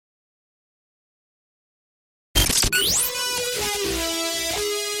The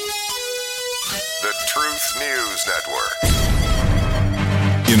Truth News Network.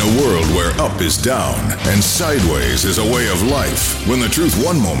 In a world where up is down and sideways is a way of life, when the truth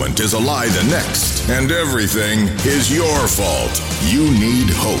one moment is a lie the next, and everything is your fault, you need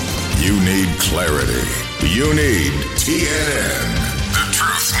hope. You need clarity. You need TNN, the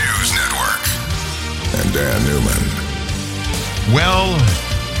Truth News Network. And Dan Newman. Well,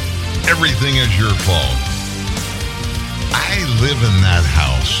 everything is your fault. I live in that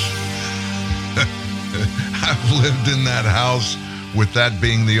house. I've lived in that house with that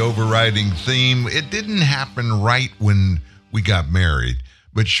being the overriding theme. It didn't happen right when we got married,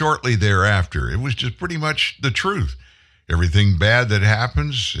 but shortly thereafter, it was just pretty much the truth. Everything bad that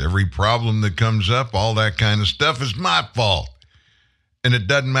happens, every problem that comes up, all that kind of stuff is my fault. And it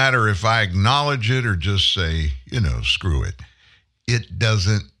doesn't matter if I acknowledge it or just say, screw it. It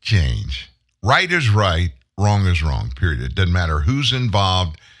doesn't change. Right is right, wrong is wrong, period. It doesn't matter who's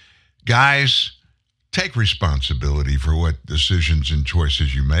involved. Guys, take responsibility for what decisions and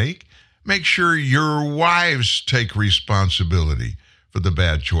choices you make. Make sure your wives take responsibility for the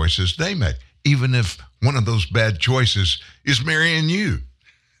bad choices they make, even if one of those bad choices is marrying you.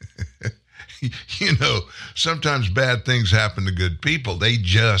 Sometimes bad things happen to good people. They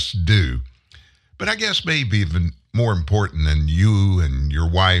just do. But I guess maybe even more important than you and your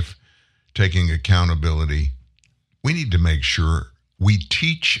wife taking accountability, we need to make sure we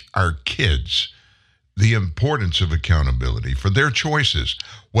teach our kids the importance of accountability for their choices.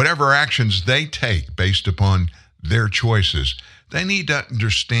 Whatever actions they take based upon their choices, they need to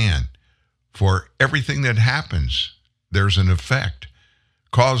understand for everything that happens, there's an effect.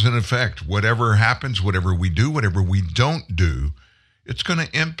 Cause and effect. Whatever happens, whatever we do, whatever we don't do, it's going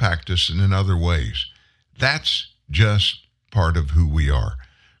to impact us in other ways. That's just part of who we are.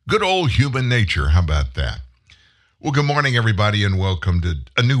 Good old human nature. How about that? Well, good morning, everybody, and welcome to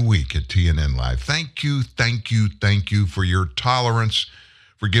a new week at TNN Live. Thank you for your tolerance,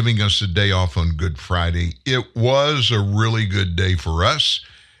 for giving us a day off on Good Friday. It was a really good day for us,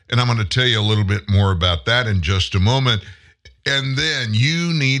 and I'm going to tell you a little bit more about that in just a moment. And then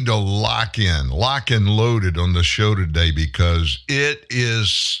you need to lock and loaded on the show today because it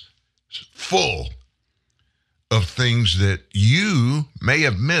is full of things that you may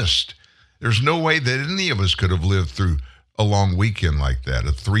have missed. There's no way that any of us could have lived through a long weekend like that,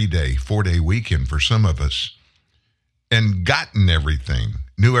 a 3-day, 4-day weekend for some of us, and gotten everything,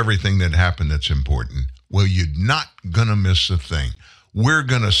 knew everything that happened that's important. Well, you're not going to miss a thing. We're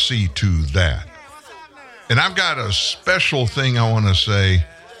going to see to that. And I've got a special thing I want to say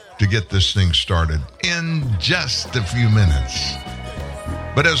to get this thing started in just a few minutes.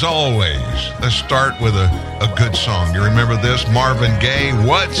 But as always, let's start with a good song. You remember this? Marvin Gaye,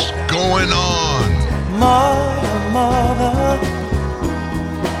 What's Going On? Mother,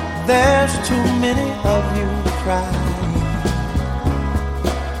 there's too many of you crying.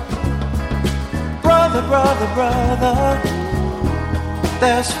 Brother,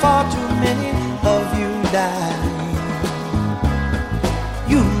 there's far too many of you dying.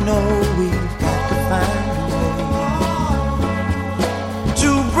 You know we've got to find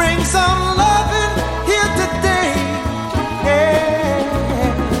to bring some loving here today. Yeah.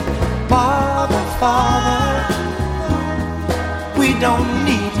 Father, we don't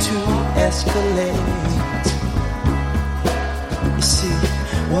need to escalate. You see,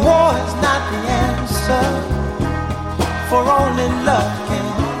 war is not the answer, for only love can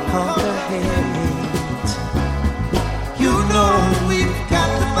conquer hate. You know we've got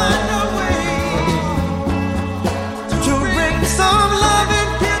to find a way to bring some loving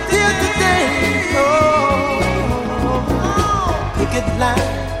here today. Picket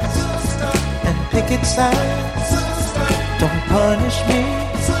lines and picket signs. Don't punish me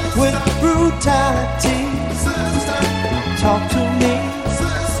with brutality. Talk to me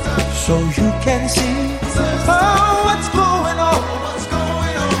so you can see what's going on.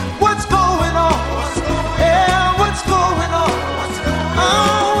 What's going on? Yeah, what's going on?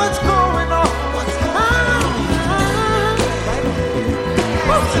 Oh, what's going on?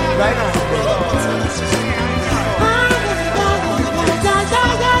 Right on. Right on.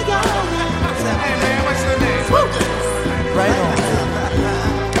 Right on.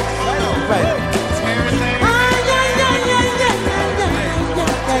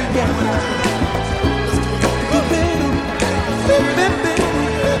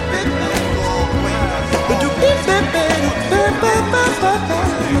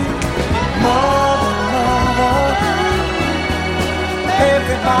 Mother,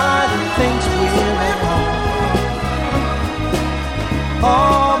 everybody thinks we're at home.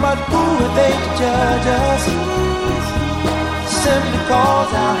 Oh, but who are they to judge us? simply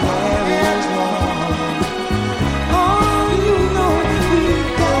cause our hair is long. Oh, you know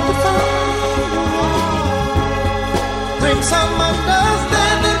we've got to find a way. Bring some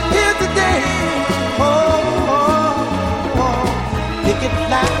understanding here today. Pick it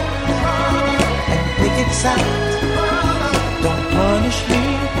loud and pick it sound. Don't punish me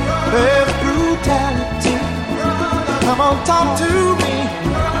with brutality. Come on, talk to me.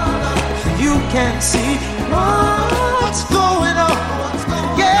 You can see what's going on.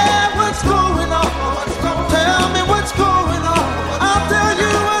 Yeah, what's going on? Tell me what's going on. I'll tell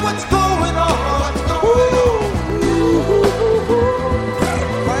you what's going on.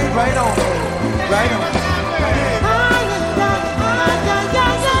 Right on, right on.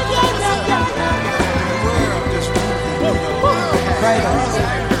 Right on.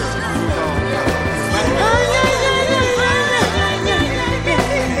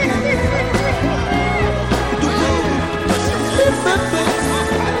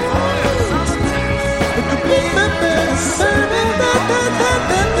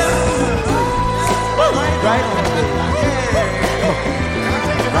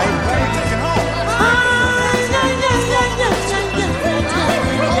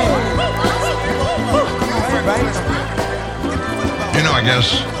 You know, I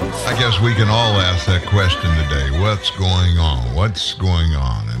guess we can all ask that question today. What's going on? What's going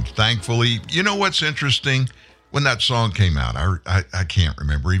on? And thankfully, you know what's interesting? When that song came out, I can't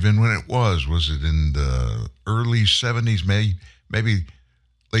remember even when it was. Was it in the early 70s, maybe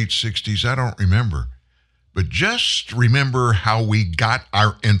late 60s? I don't remember. But just remember how we got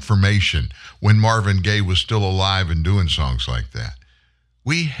our information when Marvin Gaye was still alive and doing songs like that.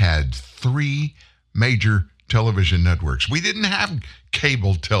 We had 3 major television networks. We didn't have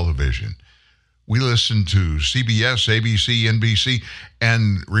cable television. We listened to CBS, ABC, NBC.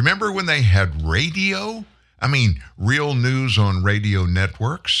 And remember when they had radio? I mean, real news on radio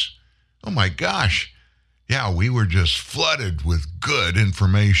networks? Oh my gosh. Yeah, we were just flooded with good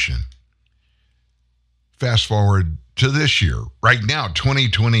information. Fast forward to this year, right now,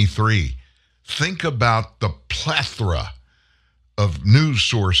 2023. Think about the plethora of news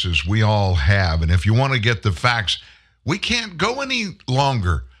sources we all have. And if you want to get the facts, we can't go any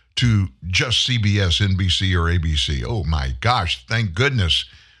longer to just CBS, NBC, or ABC. Oh my gosh, thank goodness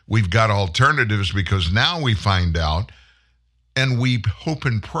we've got alternatives, because now we find out, and we hope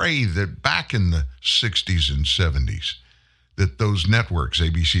and pray that back in the 60s and 70s, that those networks,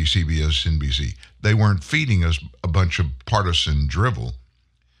 ABC, CBS, NBC, they weren't feeding us a bunch of partisan drivel.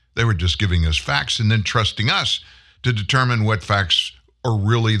 They were just giving us facts and then trusting us to determine what facts are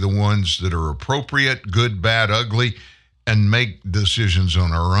really the ones that are appropriate, good, bad, ugly, and make decisions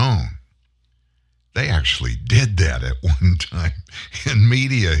on our own. They actually did that at one time in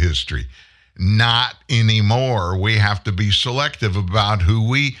media history. Not anymore. We have to be selective about who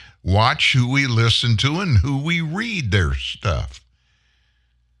we watch, who we listen to, and who we read their stuff.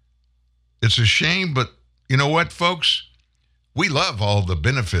 It's a shame, but you know what, folks? We love all the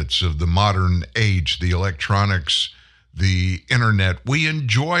benefits of the modern age, the electronics, the internet. We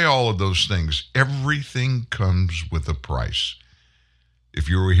enjoy all of those things. Everything comes with a price. If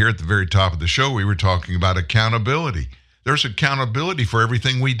you were here at the very top of the show, we were talking about accountability. There's accountability for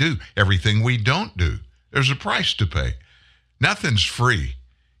everything we do, everything we don't do. There's a price to pay. Nothing's free.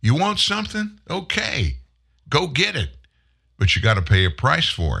 You want something? Okay, go get it. But you got to pay a price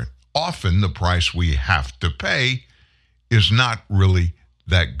for it. Often the price we have to pay is not really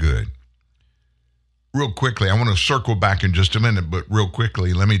that good. Real quickly, I want to circle back in just a minute, but real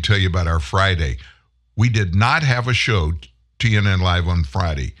quickly, let me tell you about our Friday. We did not have a show, TNN Live, on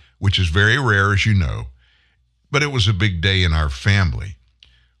Friday, which is very rare, as you know, but it was a big day in our family.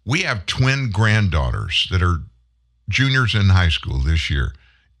 We have twin granddaughters that are juniors in high school this year,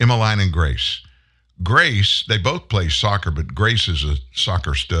 Emmeline and Grace. Grace, they both play soccer, but Grace is a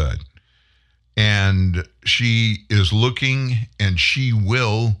soccer stud. And she is looking, and she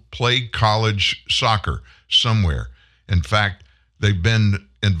will play college soccer somewhere. In fact, they've been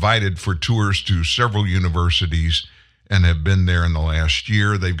invited for tours to several universities and have been there in the last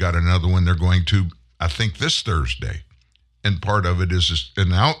year. They've got another one they're going to, I think, this Thursday. And part of it is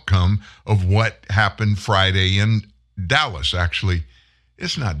an outcome of what happened Friday in Dallas. Actually,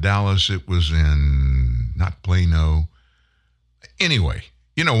 it's not Dallas. It was in, not Plano. Anyway,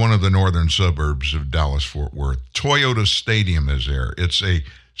 you know, one of the northern suburbs of Dallas-Fort Worth. Toyota Stadium is there. It's a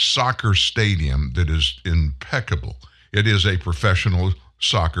soccer stadium that is impeccable. It is a professional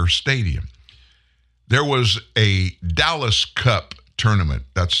soccer stadium. There was a Dallas Cup tournament.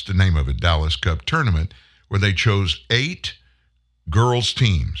 That's the name of it, Dallas Cup tournament, where they chose 8 girls'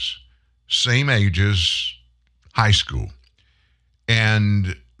 teams, same ages, high school.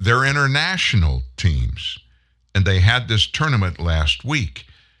 And they're international teams. And they had this tournament last week.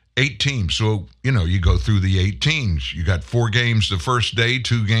 8 teams. So, you go through the 8 teams. You got 4 games the first day,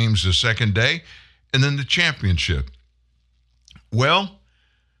 2 games the second day, and then the championship. Well,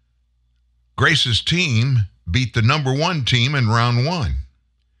 Grace's team beat the number 1 team in round 1.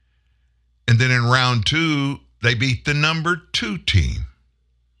 And then in round 2, they beat the number 2 team.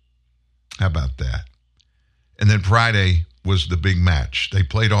 How about that? And then Friday was the big match. They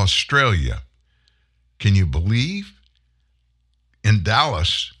played Australia. Can you believe? In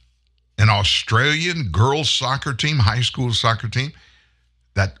Dallas, an Australian girls soccer team, high school soccer team,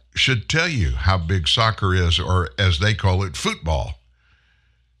 that should tell you how big soccer is, or as they call it, football,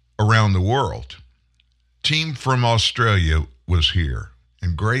 around the world. Team from Australia was here,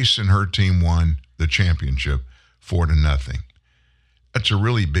 and Grace and her team won the championship 4-0. That's a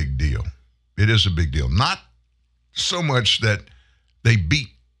really big deal. It is a big deal. Not so much that they beat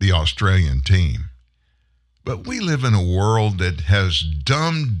the Australian team, but we live in a world that has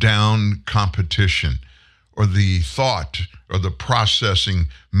dumbed down competition, or the thought or the processing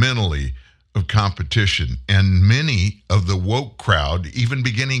mentally of competition. And many of the woke crowd, even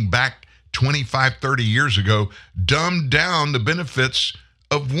beginning back 25, 30 years ago, dumbed down the benefits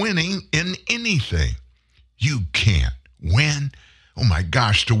of winning in anything. You can't win. Oh my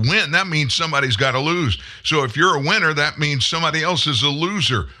gosh, to win, that means somebody's got to lose. So if you're a winner, that means somebody else is a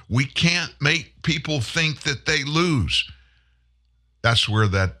loser. We can't make people think that they lose. That's where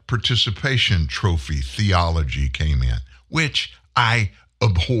that participation trophy theology came in, which I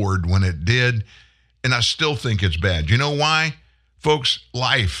abhorred when it did, and I still think it's bad. You know why? Folks,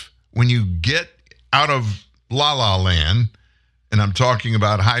 life, when you get out of la-la land, and I'm talking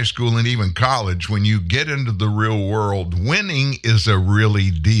about high school and even college, when you get into the real world, winning is a really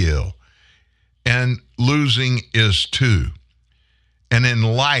deal, and losing is too. And in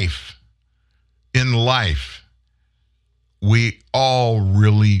life, we all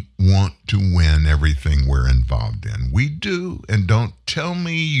really want to win everything we're involved in. We do, and don't tell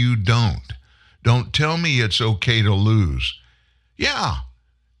me you don't. Don't tell me it's okay to lose. Yeah,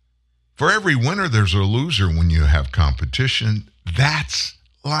 for every winner, there's a loser when you have competition. That's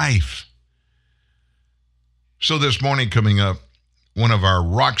life. So this morning coming up, one of our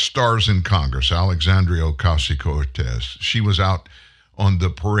rock stars in Congress, Alexandria Ocasio-Cortez, she was out on the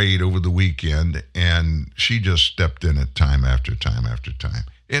parade over the weekend, and she just stepped in it time after time after time.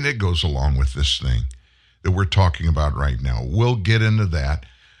 And it goes along with this thing that we're talking about right now. We'll get into that.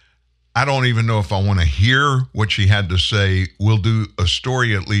 I don't even know if I want to hear what she had to say. We'll do a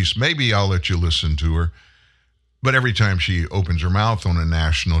story at least. Maybe I'll let you listen to her. But every time she opens her mouth on a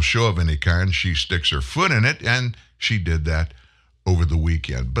national show of any kind, she sticks her foot in it, and she did that over the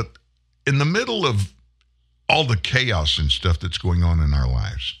weekend. But in the middle of all the chaos and stuff that's going on in our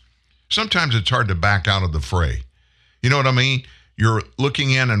lives, sometimes it's hard to back out of the fray. You know what I mean? You're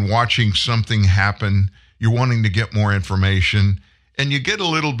looking in and watching something happen. You're wanting to get more information, and you get a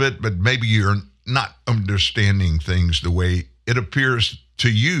little bit, but maybe you're not understanding things the way it appears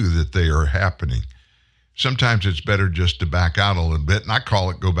to you that they are happening. Sometimes it's better just to back out a little bit, and I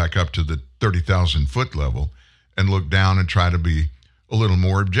call it go back up to the 30,000 foot level and look down and try to be a little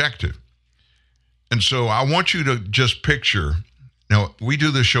more objective. And so I want you to just picture, now we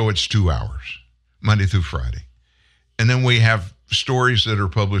do the show, it's 2 hours, Monday through Friday. And then we have stories that are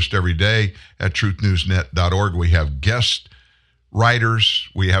published every day at truthnewsnet.org. We have guest writers.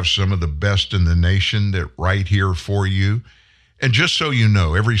 We have some of the best in the nation that write here for you. And just so you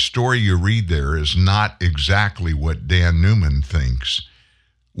know, every story you read there is not exactly what Dan Newman thinks.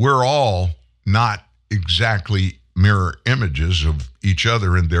 We're all not exactly mirror images of each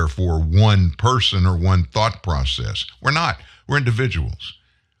other and therefore one person or one thought process. We're not. We're individuals,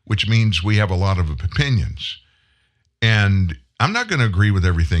 which means we have a lot of opinions. And I'm not going to agree with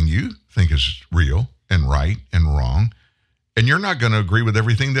everything you think is real and right and wrong. And you're not going to agree with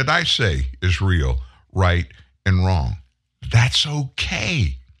everything that I say is real, right, and wrong. That's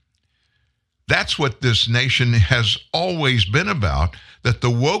okay. That's what this nation has always been about, that the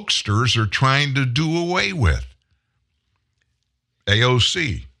wokesters are trying to do away with.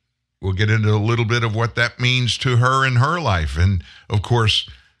 AOC, we'll get into a little bit of what that means to her in her life. And, of course,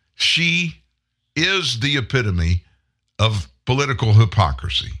 she is the epitome of political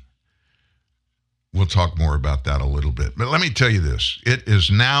hypocrisy. We'll talk more about that a little bit. But let me tell you this. It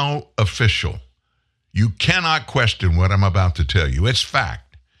is now official. You cannot question what I'm about to tell you. It's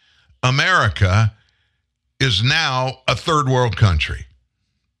fact. America is now a third world country.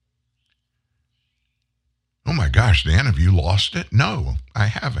 Oh my gosh, Dan, have you lost it? No, I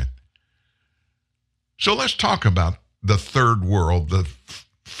haven't. So let's talk about the third world, the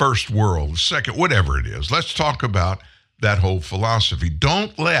first world, second, whatever it is. Let's talk about that whole philosophy.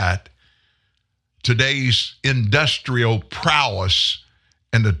 Don't let today's industrial prowess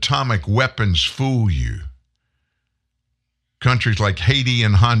and atomic weapons fool you. Countries like Haiti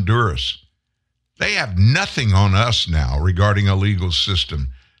and Honduras, they have nothing on us now regarding a legal system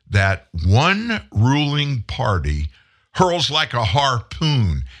that one ruling party hurls like a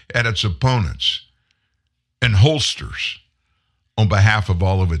harpoon at its opponents and holsters on behalf of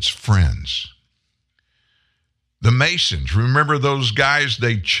all of its friends. The Masons, remember those guys?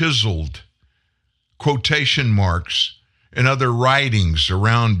 They chiseled quotation marks and other writings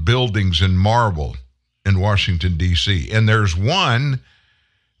around buildings in marble in Washington, D.C. And there's one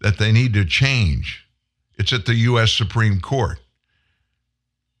that they need to change. It's at the U.S. Supreme Court.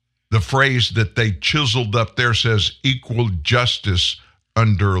 The phrase that they chiseled up there says equal justice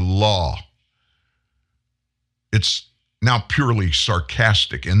under law. It's now purely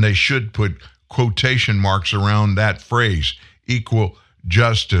sarcastic, and they should put quotation marks around that phrase, equal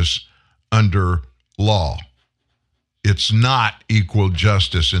justice under law. It's not equal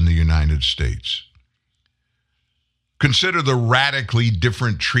justice in the United States. Consider the radically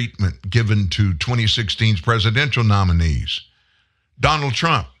different treatment given to 2016's presidential nominees. Donald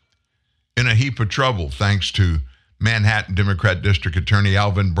Trump, in a heap of trouble thanks to Manhattan Democrat District Attorney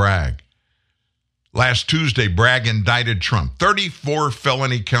Alvin Bragg. Last Tuesday, Bragg indicted Trump. 34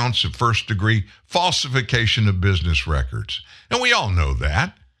 felony counts of first-degree falsification of business records. And we all know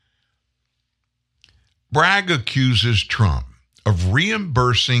that. Bragg accuses Trump of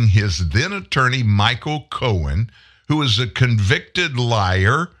reimbursing his then-attorney Michael Cohen, who is a convicted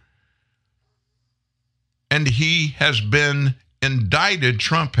liar, and he has been indicted,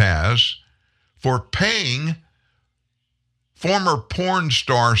 Trump has, for paying former porn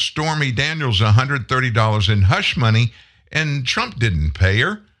star Stormy Daniels $130 in hush money, and Trump didn't pay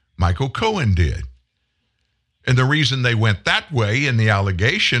her. Michael Cohen did. And the reason they went that way in the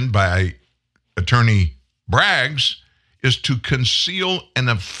allegation by Attorney Bragg's is to conceal an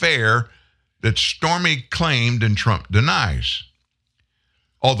affair that Stormy claimed and Trump denies.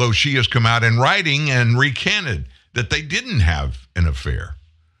 Although she has come out in writing and recanted that they didn't have an affair.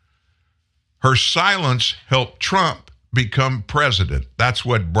 Her silence helped Trump become president. That's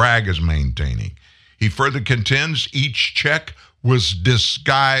what Bragg is maintaining. He further contends each check was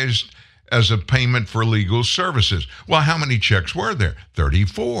disguised as a payment for legal services. Well, how many checks were there?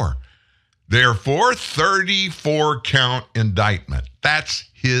 34. Therefore, 34 count indictment. That's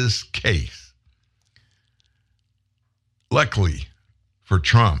his case. Luckily for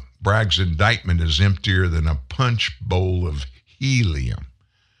Trump, Bragg's indictment is emptier than a punch bowl of helium.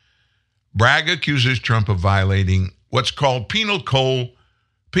 Bragg accuses Trump of violating what's called Penal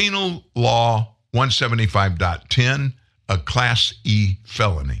Law 175.10, a Class E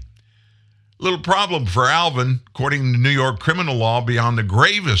felony. Little problem for Alvin, according to New York criminal law, beyond the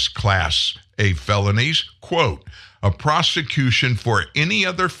gravest Class A felonies, quote, a prosecution for any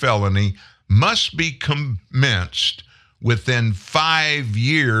other felony must be commenced within 5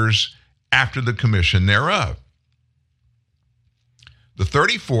 years after the commission thereof. The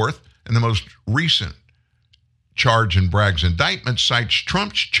 34th and the most recent charge in Bragg's indictment cites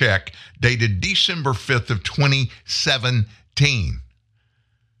Trump's check dated December 5th of 2017.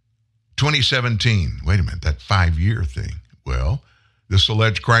 2017. Wait a minute, that 5-year thing. Well, this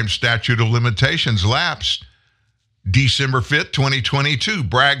alleged crime statute of limitations lapsed December 5th, 2022.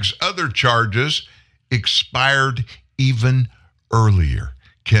 Bragg's other charges expired even earlier.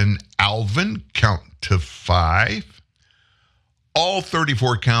 Can Alvin count to 5? All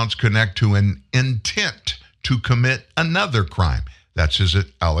 34 counts connect to an intent to commit another crime. That's his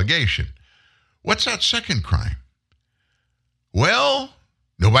allegation. What's that second crime? Well,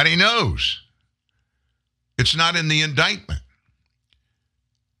 nobody knows. It's not in the indictment.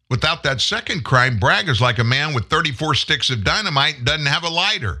 Without that second crime, Bragg is like a man with 34 sticks of dynamite and doesn't have a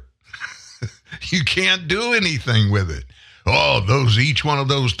lighter. You can't do anything with it. Oh, each one of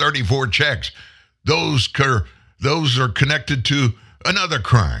those 34 checks, those are connected to another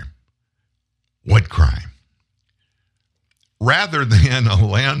crime. What crime? Rather than a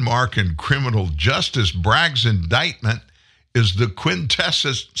landmark in criminal justice, Bragg's indictment is the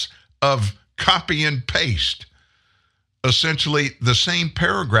quintessence of copy and paste. Essentially, the same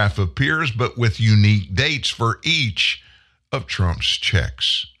paragraph appears, but with unique dates for each of Trump's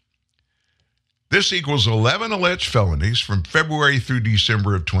checks. This equals 11 alleged felonies from February through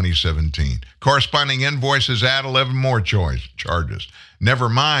December of 2017. Corresponding invoices add 11 more charges. Never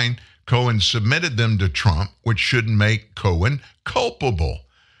mind, Cohen submitted them to Trump, which should make Cohen culpable.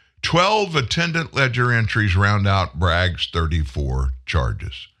 12 attendant ledger entries round out Bragg's 34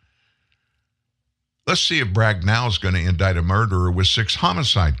 charges. Let's see if Bragg now is going to indict a murderer with 6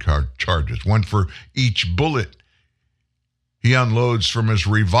 homicide charges, one for each bullet he unloads from his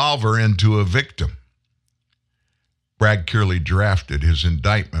revolver into a victim. Bragg clearly drafted his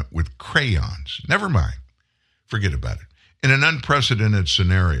indictment with crayons. Never mind. Forget about it. In an unprecedented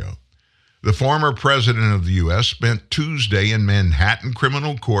scenario, the former president of the U.S. spent Tuesday in Manhattan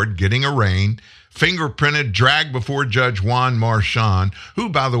criminal court getting arraigned, fingerprinted, dragged before Judge Juan Marchand, who,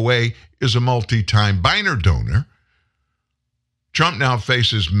 by the way, is a multi-time Biner donor. Trump now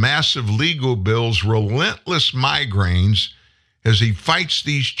faces massive legal bills, relentless migraines, as he fights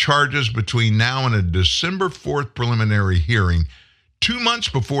these charges between now and a December 4th preliminary hearing, 2 months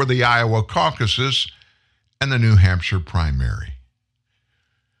before the Iowa caucuses and the New Hampshire primary.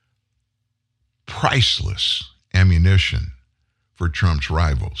 Priceless ammunition for Trump's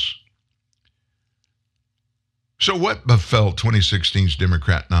rivals. So what befell 2016's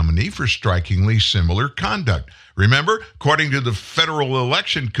Democrat nominee for strikingly similar conduct? Remember, according to the Federal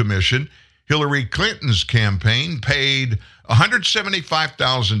Election Commission, Hillary Clinton's campaign paid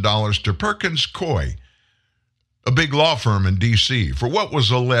 $175,000 to Perkins Coie, a big law firm in D.C., for what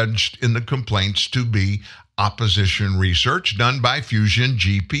was alleged in the complaints to be opposition research done by Fusion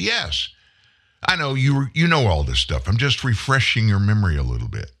GPS. I know you know all this stuff. I'm just refreshing your memory a little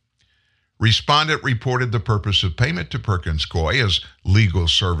bit. Respondent reported the purpose of payment to Perkins Coie as legal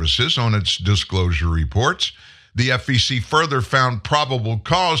services on its disclosure reports. The FEC further found probable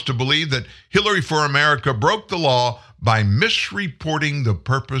cause to believe that Hillary for America broke the law by misreporting the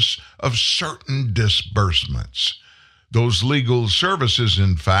purpose of certain disbursements. Those legal services,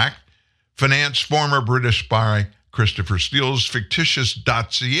 in fact, financed former British spy Christopher Steele's fictitious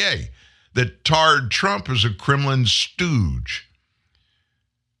dossier that tarred Trump as a Kremlin stooge.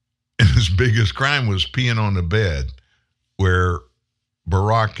 And his biggest crime was peeing on the bed where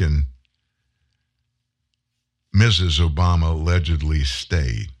Barack and Mrs. Obama allegedly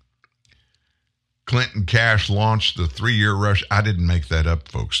stayed. Clinton Cash launched the 3-year rush. I didn't make that up,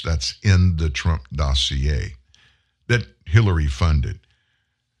 folks. That's in the Trump dossier that Hillary funded.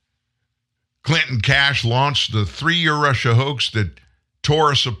 Clinton Cash launched the 3-year Russia hoax that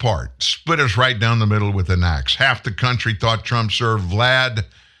tore us apart, split us right down the middle with an axe. Half the country thought Trump served Vlad,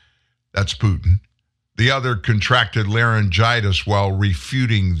 that's Putin. The other contracted laryngitis while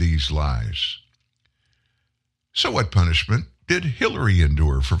refuting these lies. So what punishment did Hillary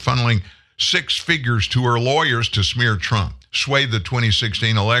endure for funneling 6 figures to her lawyers to smear Trump, sway the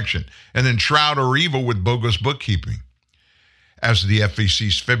 2016 election, and then shroud her evil with bogus bookkeeping? As the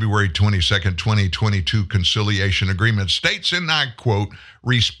FEC's February 22nd, 2022 conciliation agreement states, and I quote,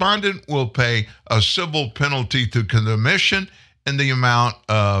 respondent will pay a civil penalty to the commission in the amount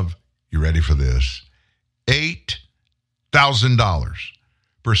of, you ready for this, $8,000,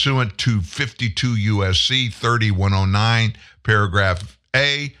 pursuant to 52 U.S.C. 3109, paragraph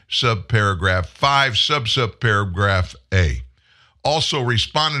A, subparagraph 5, subparagraph A. Also,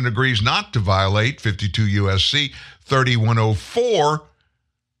 respondent agrees not to violate 52 U.S.C. 3104,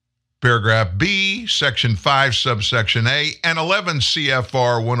 paragraph B, section 5, subsection A, and 11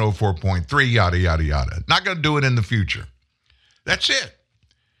 CFR 104.3, yada, yada, yada. Not going to do it in the future. That's it.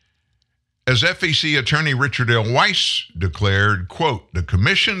 As FEC attorney Richard L. Weiss declared, quote, the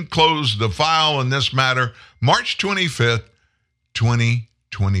commission closed the file in this matter March 25th,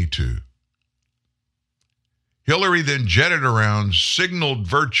 2022. Hillary then jetted around, signaled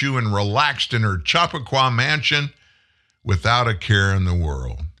virtue, and relaxed in her Chappaqua mansion without a care in the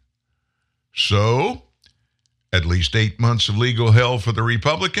world. So, at least 8 months of legal hell for the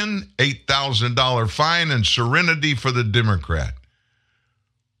Republican, $8,000 fine, and serenity for the Democrat.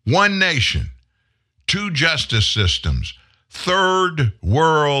 One nation, 2 justice systems, third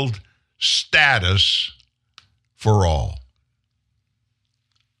world status for all.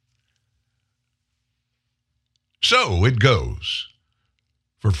 So it goes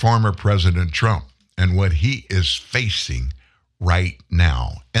for former President Trump and what he is facing right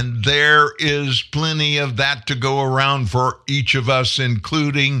now. And there is plenty of that to go around for each of us,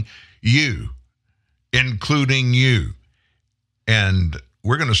 including you. And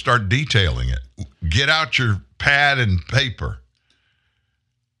we're going to start detailing it. Get out your pad and paper.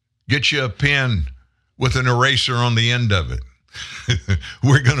 Get you a pen with an eraser on the end of it.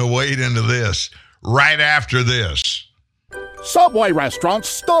 We're going to wade into this right after this. Subway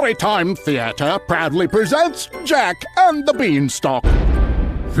Restaurant's Storytime Theater proudly presents Jack and the Beanstalk.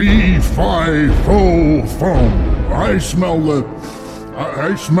 Fee, fi, fo, fum. I smell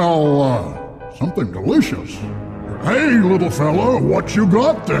something delicious. Hey, little fella, what you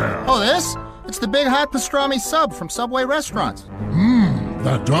got there? Oh, this? It's the big hot pastrami sub from Subway restaurants.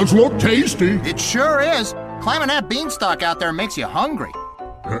 That does look tasty. It sure is. Climbing that beanstalk out there makes you hungry.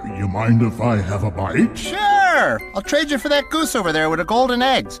 You mind if I have a bite? Sure. I'll trade you for that goose over there with the golden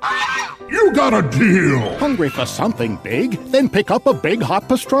eggs. You got a deal. Hungry for something big? Then pick up a big hot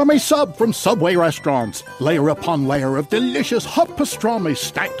pastrami sub from Subway restaurants. Layer upon layer of delicious hot pastrami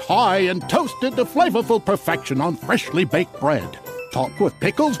stacked high and toasted to flavorful perfection on freshly baked bread. Topped with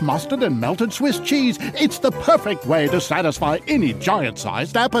pickles, mustard, and melted Swiss cheese, it's the perfect way to satisfy any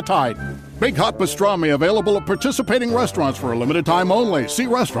giant-sized appetite. Big hot pastrami available at participating restaurants for a limited time only. See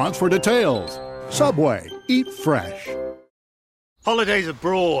restaurants for details. Subway. Eat fresh. Holidays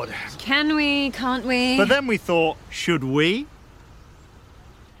abroad. Can we, can't we? But then we thought, should we?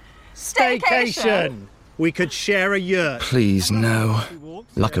 Staycation! We could share a yurt. Please, no.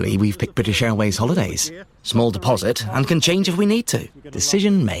 Luckily, we've picked British Airways Holidays. Small deposit and can change if we need to.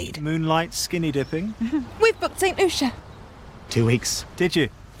 Decision made. Moonlight skinny dipping. We've booked St. Lucia. 2 weeks. Did you?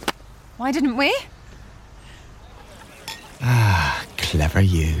 Why didn't we? Ah, clever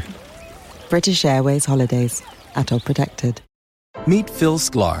you. British Airways Holidays. ATOL protected. Meet Phil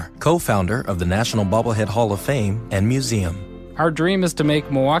Sklar, co-founder of the National Bobblehead Hall of Fame and Museum. Our dream is to make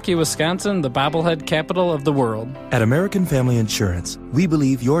Milwaukee, Wisconsin the bobblehead capital of the world. At American Family Insurance, we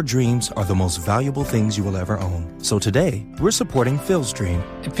believe your dreams are the most valuable things you will ever own. So today, we're supporting Phil's dream.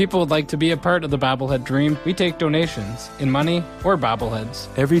 If people would like to be a part of the bobblehead dream, we take donations in money or bobbleheads.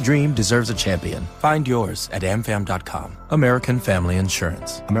 Every dream deserves a champion. Find yours at amfam.com. American Family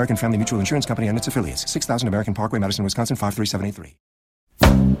Insurance. American Family Mutual Insurance Company and its affiliates. 6000 American Parkway, Madison, Wisconsin, 53783.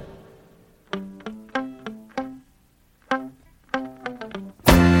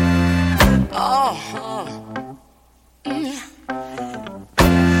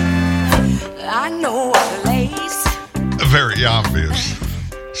 I know a place. A very obvious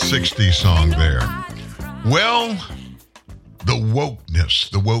 60s song there. Well, the wokeness,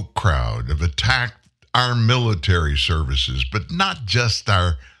 the woke crowd have attacked our military services, but not just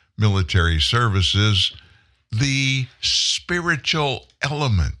our military services, the spiritual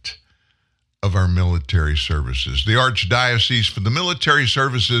element of our military services. The Archdiocese for the Military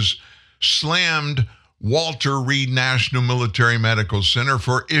Services slammed Walter Reed National Military Medical Center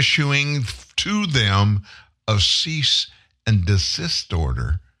for issuing to them a cease and desist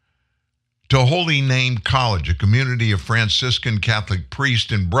order to Holy Name College, a community of Franciscan Catholic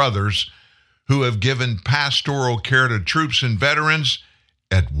priests and brothers who have given pastoral care to troops and veterans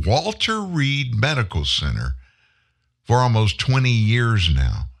at Walter Reed Medical Center for almost 20 years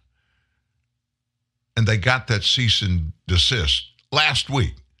now. And they got that cease and desist last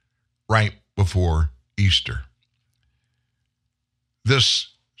week, right before Easter. This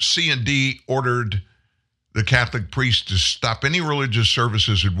C&D ordered the Catholic priests to stop any religious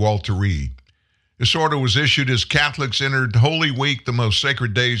services at Walter Reed. This order was issued as Catholics entered Holy Week, the most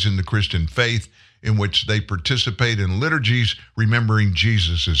sacred days in the Christian faith, in which they participate in liturgies remembering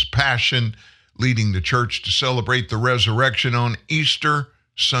Jesus' passion, leading the church to celebrate the resurrection on Easter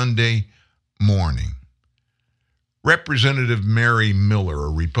Sunday morning. Representative Mary Miller,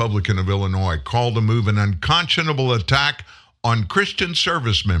 a Republican of Illinois, called the move an unconscionable attack on Christian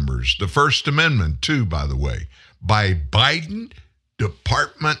service members, the First Amendment too, by the way, by Biden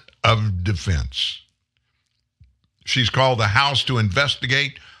Department of Defense. She's called the House to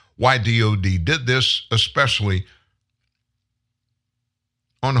investigate why DOD did this, especially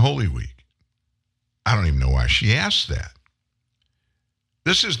on Holy Week. I don't even know why she asked that.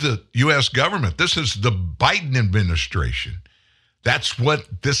 This is the U.S. government. This is the Biden administration. That's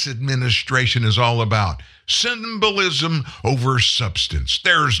what this administration is all about. Symbolism over substance.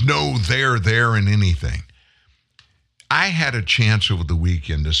 There's no there in anything. I had a chance over the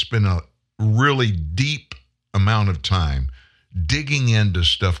weekend to spend a really deep amount of time digging into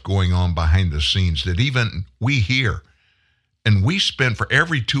stuff going on behind the scenes that even we hear. And we spend, for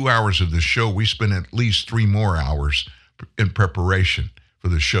every 2 hours of the show, we spend at least 3 more hours in preparation for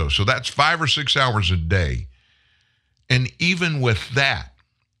the show. So that's 5 or 6 hours a day. And even with that,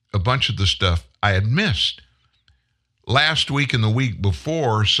 a bunch of the stuff I had missed. Last week and the week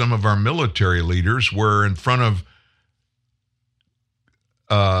before, some of our military leaders were in front of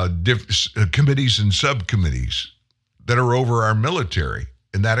committees and subcommittees that are over our military.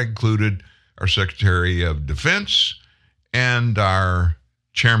 And that included our Secretary of Defense and our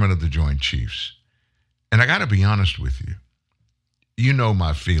Chairman of the Joint Chiefs. And I got to be honest with you. You know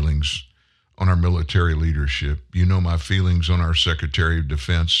my feelings on our military leadership. You know my feelings on our Secretary of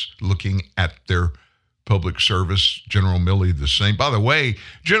Defense looking at their Public Service, General Milley the same. By the way,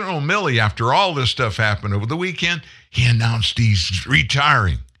 General Milley, after all this stuff happened over the weekend, he announced he's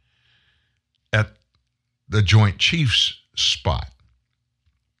retiring at the Joint Chiefs spot,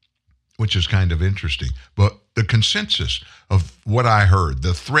 which is kind of interesting. But the consensus of what I heard,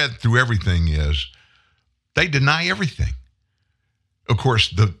 the thread through everything is they deny everything. Of course,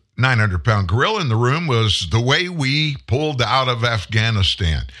 the 900-pound gorilla in the room was the way we pulled out of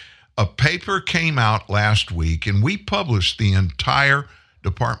Afghanistan. A paper came out last week, and we published the entire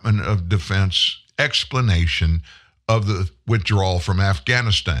Department of Defense explanation of the withdrawal from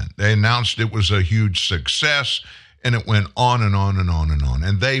Afghanistan. They announced it was a huge success, and it went on and on and on and on.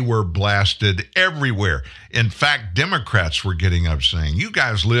 And they were blasted everywhere. In fact, Democrats were getting up saying, you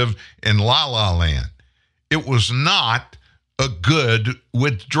guys live in la-la land. It was not a good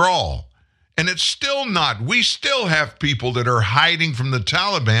withdrawal. And it's still not. We still have people that are hiding from the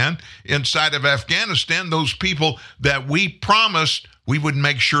Taliban inside of Afghanistan, those people that we promised we would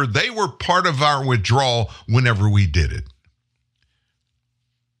make sure they were part of our withdrawal whenever we did it.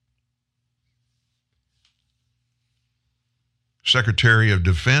 Secretary of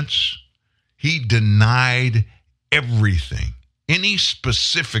Defense, he denied everything, any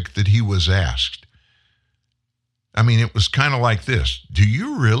specific that he was asked. I mean, it was kind of like this. Do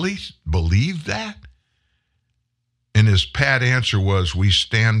you really believe that? And his pat answer was, we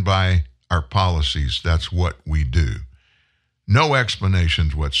stand by our policies. That's what we do. No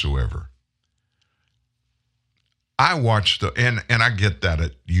explanations whatsoever. I watched and I get that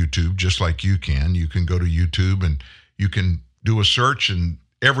at YouTube, just like you can. You can go to YouTube and you can do a search and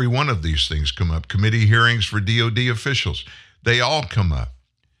every one of these things come up. Committee hearings for DOD officials. They all come up.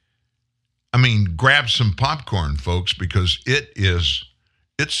 I mean, grab some popcorn, folks, because it's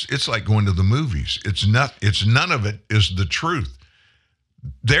like going to the movies. None of it is the truth.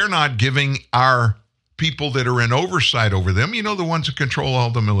 They're not giving our people that are in oversight over them, the ones that control all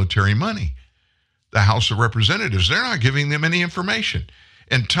the military money, the House of Representatives, they're not giving them any information.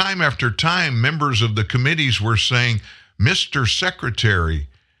 And time after time, members of the committees were saying, Mr. Secretary,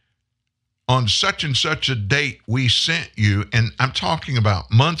 on such and such a date, we sent you, and I'm talking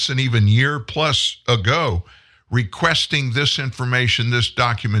about months and even year plus ago, requesting this information, this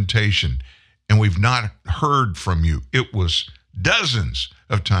documentation, and we've not heard from you. It was dozens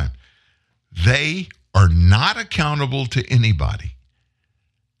of times. They are not accountable to anybody.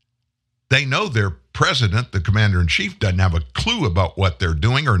 They know their president, the commander-in-chief, doesn't have a clue about what they're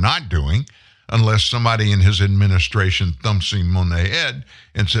doing or not doing, unless somebody in his administration thumps him on the head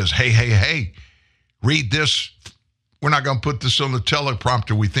and says, hey, read this. We're not going to put this on the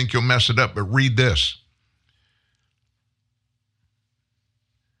teleprompter. We think you'll mess it up, but read this.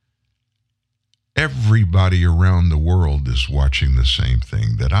 Everybody around the world is watching the same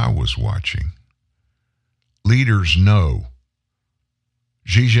thing that I was watching. Leaders know.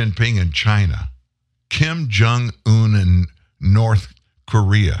 Xi Jinping in China, Kim Jong-un in North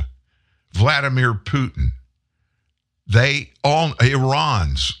Korea, Vladimir Putin,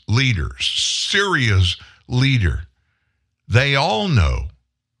 Iran's leaders, Syria's leader, they all know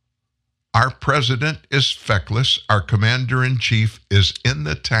our president is feckless, our commander-in-chief is in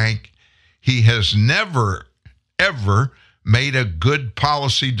the tank. He has never, ever made a good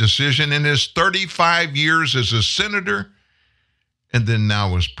policy decision in his 35 years as a senator and then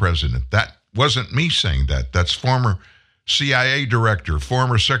now as president. That wasn't me saying that. That's former CIA director,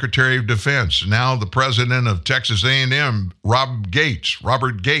 former Secretary of Defense, now the president of Texas A&M, Robert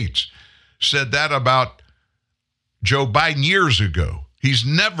Gates, said that about Joe Biden years ago. He's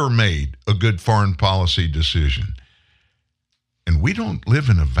never made a good foreign policy decision. And we don't live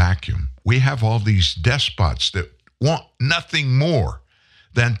in a vacuum. We have all these despots that want nothing more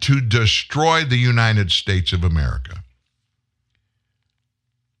than to destroy the United States of America.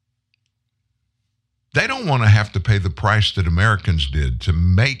 They don't want to have to pay the price that Americans did to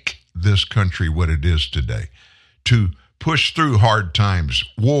make this country what it is today, to push through hard times,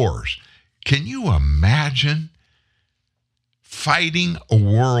 wars. Can you imagine fighting a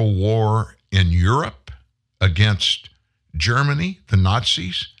world war in Europe against Germany, the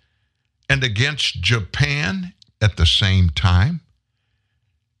Nazis, and against Japan at the same time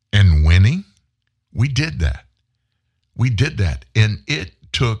and winning? We did that. And it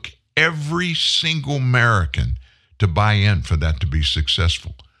took every single American to buy in for that to be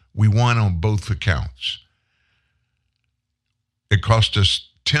successful. We won on both accounts. It cost us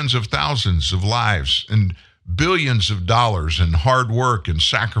tens of thousands of lives and billions of dollars and hard work and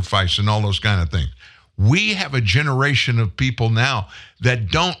sacrifice and all those kind of things. We have a generation of people now that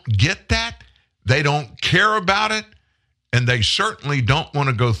don't get that. They don't care about it. And they certainly don't want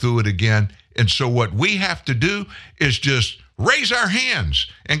to go through it again. And so what we have to do is just raise our hands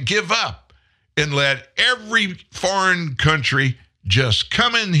and give up and let every foreign country just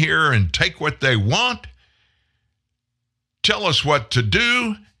come in here and take what they want, tell us what to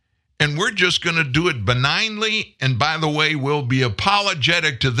do, and we're just going to do it benignly. And by the way, we'll be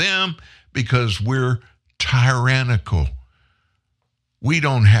apologetic to them because we're tyrannical. We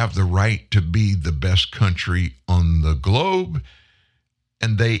don't have the right to be the best country on the globe.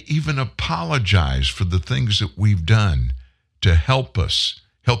 And they even apologize for the things that we've done to help us,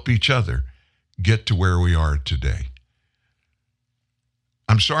 help each other get to where we are today.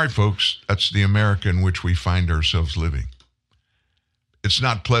 I'm sorry, folks, that's the America in which we find ourselves living. It's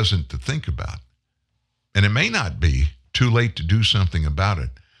not pleasant to think about. And it may not be too late to do something about it.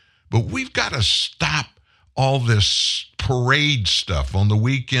 But we've got to stop all this parade stuff on the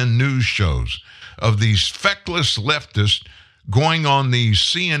weekend news shows of these feckless leftists going on these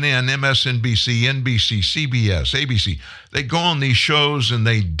CNN, MSNBC, NBC, CBS, ABC. They go on these shows and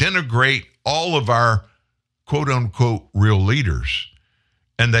they denigrate all of our quote-unquote real leaders.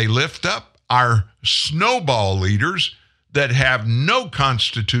 And they lift up our snowball leaders that have no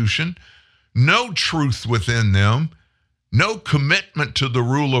constitution, no truth within them, no commitment to the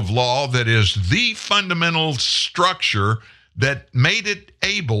rule of law that is the fundamental structure that made it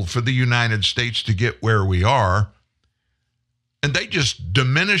able for the United States to get where we are. And they just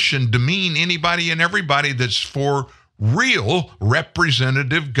diminish and demean anybody and everybody that's for real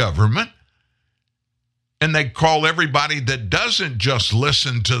representative government. And they call everybody that doesn't just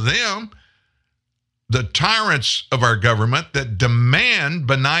listen to them the tyrants of our government that demand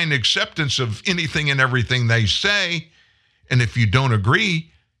benign acceptance of anything and everything they say. And if you don't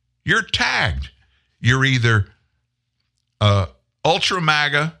agree, you're tagged. You're either ultra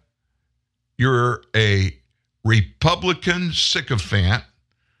MAGA, you're a Republican sycophant,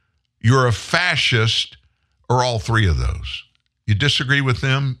 you're a fascist, or all three of those. You disagree with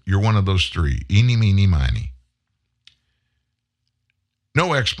them, you're one of those three. Eeny, meeny, miny.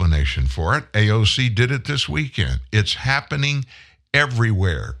 No explanation for it. AOC did it this weekend. It's happening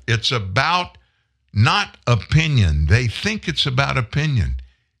everywhere. It's about not opinion. They think it's about opinion.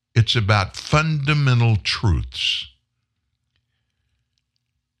 It's about fundamental truths.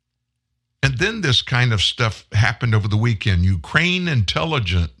 And then this kind of stuff happened over the weekend. Ukraine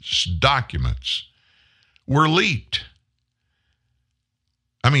intelligence documents were leaked.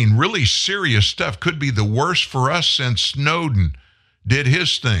 I mean, really serious stuff. Could be the worst for us since Snowden did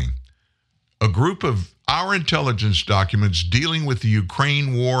his thing. A group of our intelligence documents dealing with the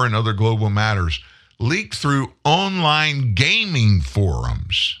Ukraine war and other global matters leaked through online gaming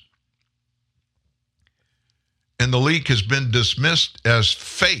forums. And the leak has been dismissed as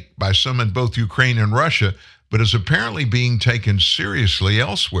fake by some in both Ukraine and Russia, but is apparently being taken seriously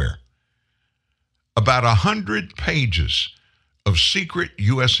elsewhere. About 100 pages of secret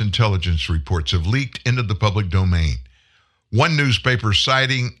U.S. intelligence reports have leaked into the public domain. One newspaper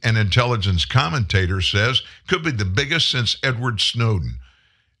citing an intelligence commentator says could be the biggest since Edward Snowden.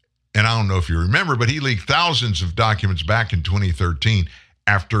 And I don't know if you remember, but he leaked thousands of documents back in 2013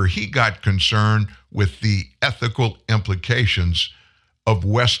 after he got concerned with the ethical implications of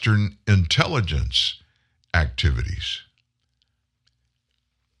Western intelligence activities.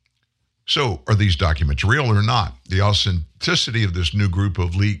 So, are these documents real or not? The authenticity of this new group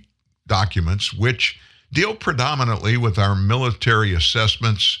of leaked documents, which deal predominantly with our military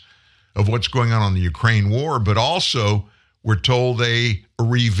assessments of what's going on in the Ukraine war, but also we're told they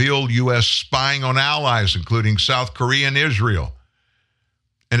reveal U.S. spying on allies, including South Korea and Israel,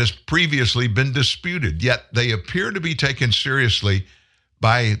 and has previously been disputed. Yet they appear to be taken seriously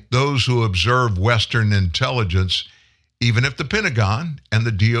by those who observe Western intelligence, even if the Pentagon and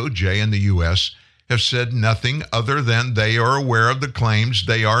the DOJ and the U.S. have said nothing other than they are aware of the claims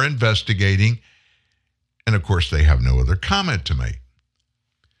they are investigating. And of course, they have no other comment to make.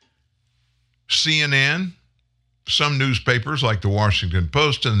 CNN, some newspapers like the Washington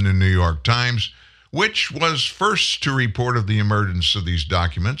Post and the New York Times, which was first to report of the emergence of these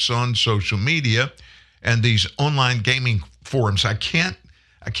documents on social media and these online gaming forums. I can't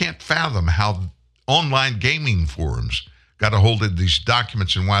fathom how online gaming forums got a hold of these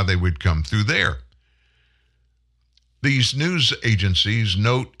documents and why they would come through there. These news agencies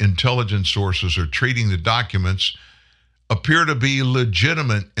note intelligence sources are treating the documents appear to be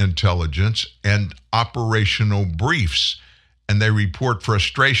legitimate intelligence and operational briefs, and they report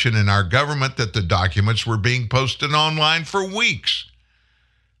frustration in our government that the documents were being posted online for weeks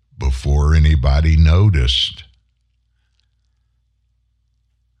before anybody noticed.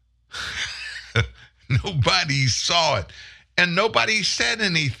 Nobody saw it, and nobody said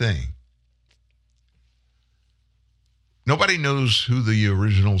anything. Nobody knows who the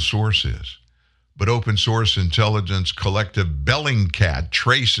original source is, but open source intelligence collective Bellingcat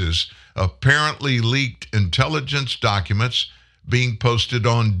traces apparently leaked intelligence documents being posted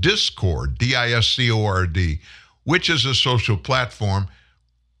on Discord, Discord, which is a social platform,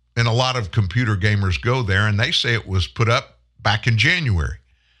 and a lot of computer gamers go there, and they say it was put up back in January.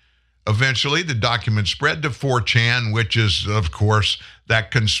 Eventually, the document spread to 4chan, which is, of course,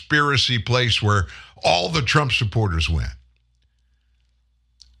 that conspiracy place where all the Trump supporters went.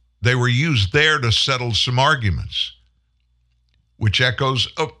 They were used there to settle some arguments, which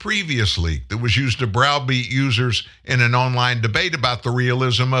echoes a previous leak that was used to browbeat users in an online debate about the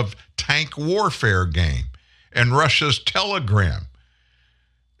realism of tank warfare game and Russia's Telegram.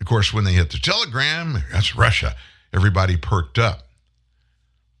 Of course, when they hit the Telegram, that's Russia, everybody perked up.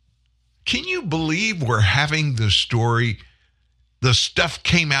 Can you believe we're having the story? The stuff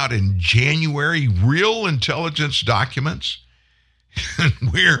came out in January, real intelligence documents.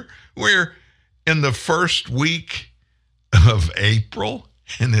 we're in the first week of April,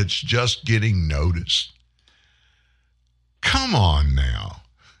 and it's just getting noticed. Come on now.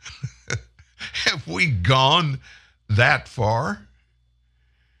 Have we gone that far?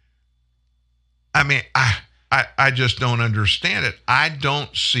 I mean, I just don't understand it. I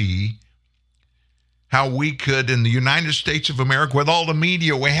don't see how we could, in the United States of America, with all the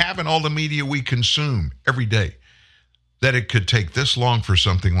media we have and all the media we consume every day, that it could take this long for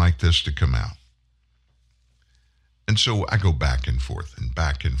something like this to come out. And so I go back and forth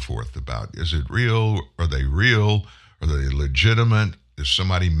about, is it real? Are they real? Are they legitimate? Is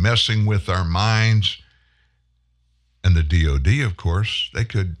somebody messing with our minds? And the DOD, of course, they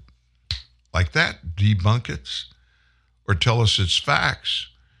could, like that, debunk it or tell us it's facts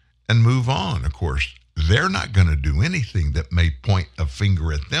and move on. Of course, they're not going to do anything that may point a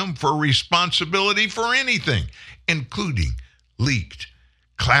finger at them for responsibility for anything, including leaked,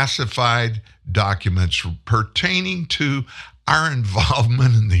 classified documents pertaining to our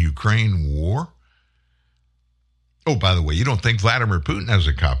involvement in the Ukraine war. Oh, by the way, you don't think Vladimir Putin has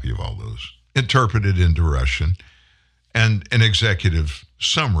a copy of all those interpreted into Russian and an executive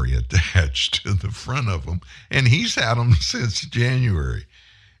summary attached to the front of them? And he's had them since January.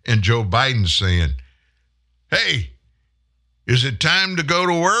 And Joe Biden saying, hey, is it time to go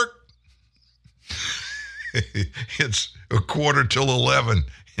to work? It's 11:15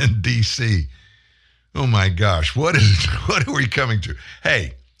 in D.C. Oh my gosh, what are we coming to?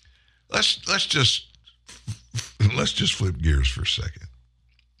 Hey, let's just flip gears for a second.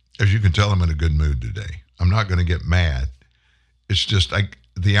 As you can tell, I'm in a good mood today. I'm not going to get mad. It's just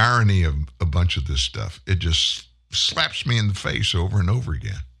the irony of a bunch of this stuff. It just slaps me in the face over and over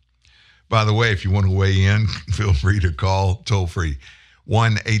again. By the way, if you want to weigh in, feel free to call toll free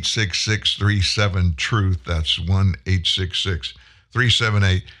 1-866-37-TRUTH. That's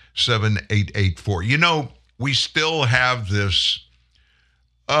 1-866-378-7884. You know, we still have this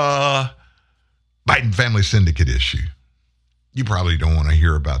Biden Family Syndicate issue. You probably don't want to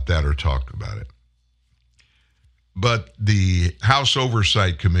hear about that or talk about it. But the House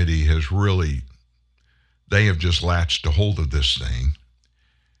Oversight Committee has really, they have just latched a hold of this thing.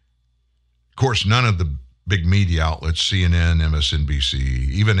 Of course, none of the big media outlets, CNN,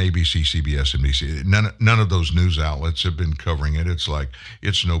 MSNBC, even ABC, CBS, NBC, none of those news outlets have been covering it. It's like,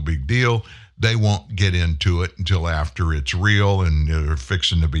 it's no big deal. They won't get into it until after it's real, and there are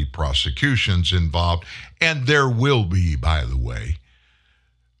fixing to be prosecutions involved. And there will be, by the way.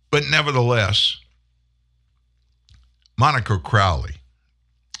 But nevertheless, Monica Crowley,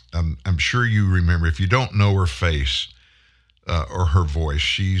 I'm sure you remember, if you don't know her face or her voice,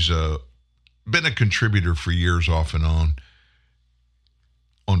 she's been a contributor for years off and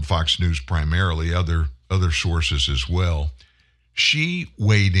on Fox News primarily, other sources as well. She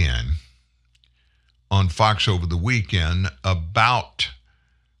weighed in on Fox over the weekend about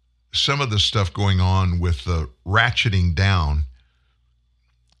some of the stuff going on with the ratcheting down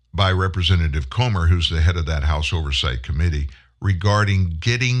by Representative Comer, who's the head of that House Oversight Committee, regarding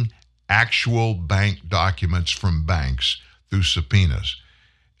getting actual bank documents from banks through subpoenas.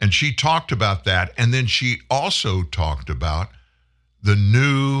 And she talked about that, and then she also talked about the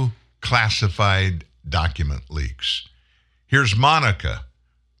new classified document leaks. Here's Monica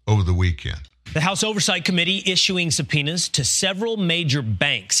over the weekend. The House Oversight Committee issuing subpoenas to several major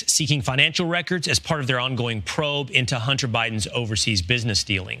banks seeking financial records as part of their ongoing probe into Hunter Biden's overseas business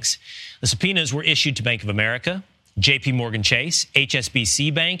dealings. The subpoenas were issued to Bank of America, JP Morgan Chase,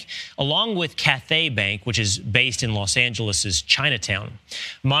 HSBC Bank, along with Cathay Bank, which is based in Los Angeles' Chinatown.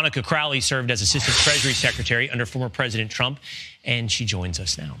 Monica Crowley served as Assistant Treasury Secretary under former President Trump, and she joins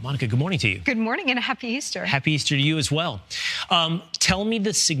us now. Monica, good morning to you. Good morning and happy Easter. Happy Easter to you as well. Tell me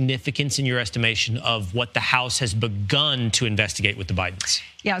the significance in your estimation of what the House has begun to investigate with the Bidens.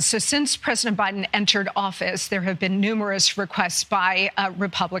 Yeah, so since President Biden entered office, there have been numerous requests by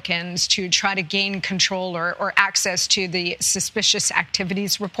Republicans to try to gain control or access to the suspicious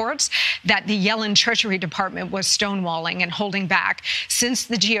activities reports that the Yellen Treasury Department was stonewalling and holding back. Since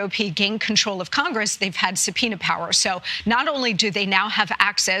the GOP gained control of Congress, they've had subpoena power. So not only do they now have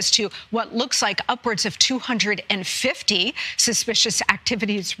access to what looks like upwards of 250 suspicious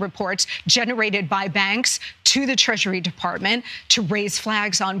activities reports generated by banks to the Treasury Department to raise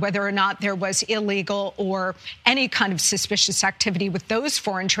flags on whether or not there was illegal or any kind of suspicious activity with those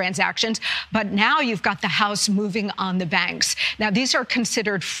foreign transactions. But now you've got the House moving on the banks. Now, these are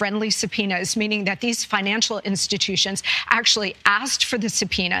considered friendly subpoenas, meaning that these financial institutions actually asked for the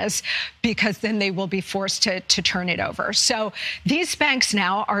subpoenas because then they will be forced to turn it over. So these banks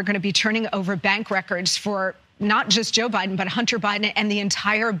now are going to be turning over bank records for not just Joe Biden, but Hunter Biden and the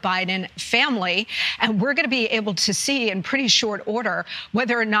entire Biden family. And we're going to be able to see in pretty short order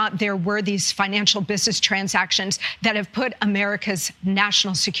whether or not there were these financial business transactions that have put America's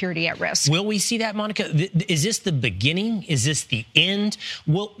national security at risk. Will we see that, Monica? Is this the beginning? Is this the end?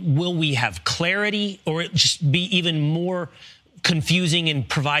 Will we have clarity, or it just be even more confusing and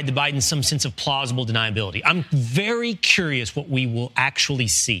provide the Bidens some sense of plausible deniability? I'm very curious what we will actually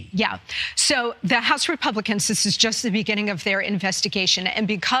see. Yeah. So the House Republicans, this is just the beginning of their investigation. And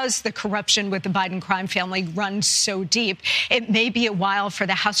because the corruption with the Biden crime family runs so deep, it may be a while for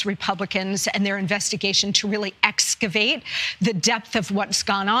the House Republicans and their investigation to really excavate the depth of what's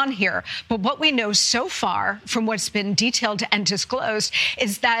gone on here. But what we know so far from what's been detailed and disclosed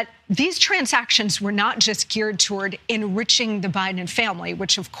is that these transactions were not just geared toward enriching the Biden family,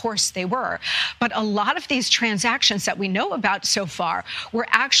 which of course they were, but a lot of these transactions that we know about so far were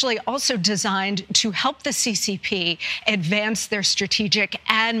actually also designed to help the CCP advance their strategic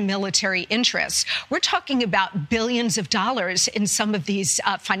and military interests. We're talking about billions of dollars in some of these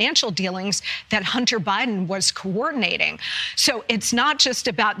financial dealings that Hunter Biden was coordinating. So it's not just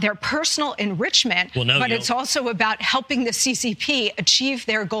about their personal enrichment, but it's also about helping the CCP achieve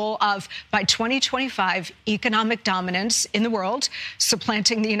their goal of, by 2025, economic dominance in the world,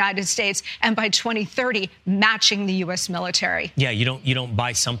 supplanting the United States, and by 2030, matching the U.S. military. Yeah, you don't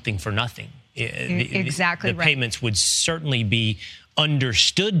buy something for nothing. Exactly the right. Payments would certainly be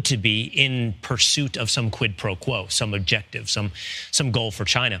understood to be in pursuit of some quid pro quo, some objective, some goal for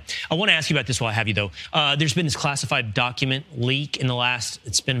China. I want to ask you about this while I have you, though. There's been this classified document leak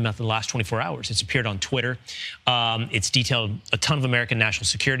it's been about the last 24 hours. It's appeared on Twitter. It's detailed a ton of American national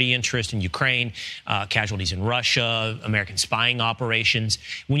security interest in Ukraine, casualties in Russia, American spying operations.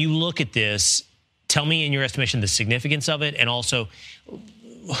 When you look at this, tell me in your estimation the significance of it, and also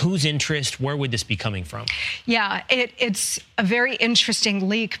whose interest, where would this be coming from? Yeah, it's a very interesting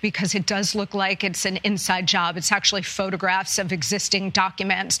leak because it does look like it's an inside job. It's actually photographs of existing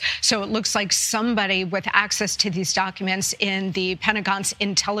documents. So it looks like somebody with access to these documents in the Pentagon's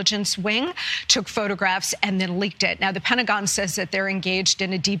intelligence wing took photographs and then leaked it. Now, the Pentagon says that they're engaged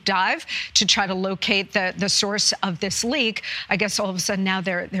in a deep dive to try to locate the source of this leak. I guess all of a sudden now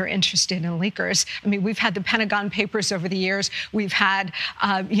they're interested in leakers. I mean, we've had the Pentagon Papers over the years. We've had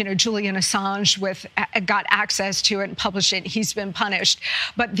Julian Assange got access to it and published it. He's been punished.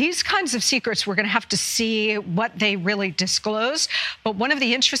 But these kinds of secrets, we're going to have to see what they really disclose. But one of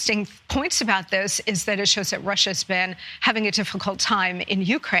the interesting points about this is that it shows that Russia's been having a difficult time in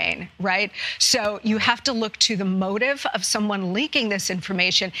Ukraine, right? So you have to look to the motive of someone leaking this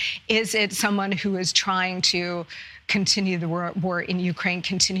information. Is it someone who is trying to continue the war in Ukraine,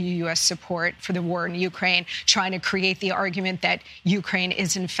 continue U.S. support for the war in Ukraine, trying to create the argument that Ukraine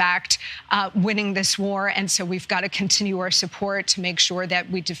is, in fact, winning this war. And so we've got to continue our support to make sure that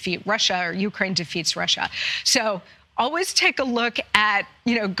we defeat Russia, or Ukraine defeats Russia. So always take a look at,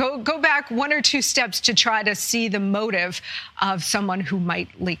 go back one or two steps to try to see the motive of someone who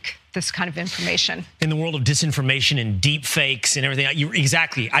might leak this kind of information. In the world of disinformation and deep fakes and everything,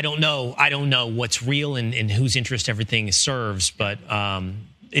 exactly. I don't know what's real and whose interest everything serves, but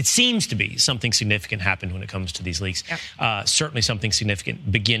it seems to be something significant happened when it comes to these leaks. Yep. Certainly something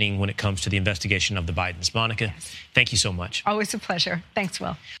significant beginning when it comes to the investigation of the Bidens. Monica, yes. Thank you so much. Always a pleasure. Thanks,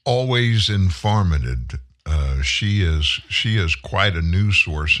 Will. Always informative. She is quite a news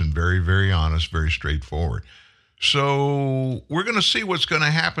source and very, very honest, very straightforward. So we're going to see what's going to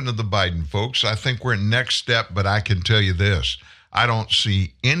happen to the Biden folks. I think we're in next step, but I can tell you this. I don't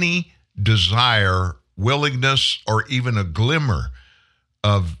see any desire, willingness, or even a glimmer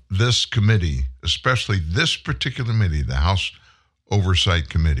of this committee, especially this particular committee, the House Oversight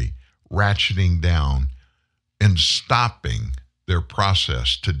Committee, ratcheting down and stopping their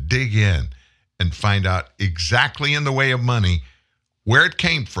process to dig in and find out exactly in the way of money where it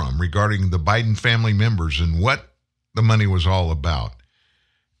came from regarding the Biden family members and what the money was all about.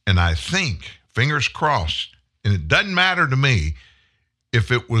 And I think, fingers crossed, and it doesn't matter to me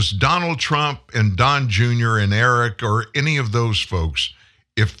if it was Donald Trump and Don Jr. and Eric or any of those folks,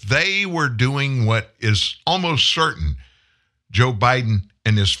 if they were doing what is almost certain Joe Biden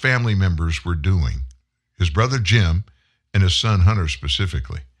and his family members were doing, his brother Jim and his son Hunter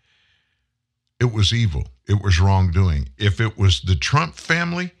specifically, it was evil. It was wrongdoing. If it was the Trump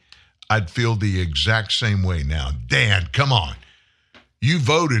family, I'd feel the exact same way. Now, Dan, come on. You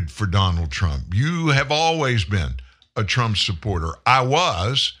voted for Donald Trump. You have always been a Trump supporter. I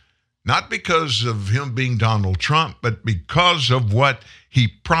was, not because of him being Donald Trump, but because of what he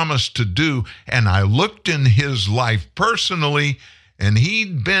promised to do. And I looked in his life personally, and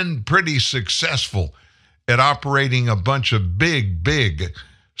he'd been pretty successful at operating a bunch of big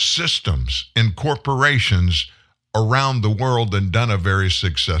systems and corporations around the world and done a very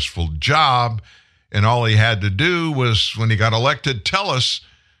successful job. And all he had to do was, when he got elected, tell us,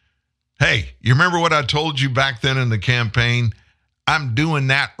 hey, you remember what I told you back then in the campaign? I'm doing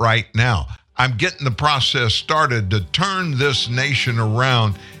that right now. I'm getting the process started to turn this nation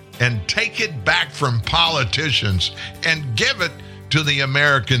around and take it back from politicians and give it to the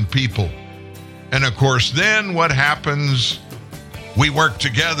American people. And of course, then what happens? We work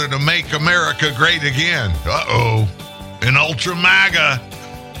together to make America great again. Uh-oh, an ultra MAGA.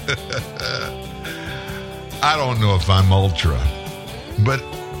 I don't know if I'm ultra, but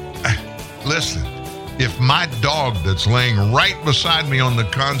listen, if my dog that's laying right beside me on the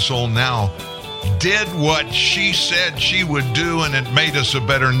console now did what she said she would do and it made us a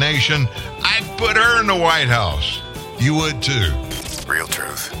better nation, I'd put her in the White House. You would too. Real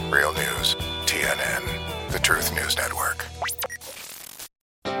truth, real news. TNN, the Truth News Network.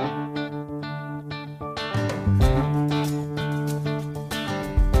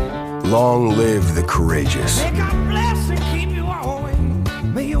 Long live the courageous,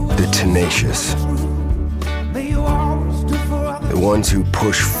 the tenacious, the ones who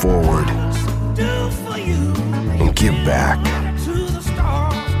push forward and give back.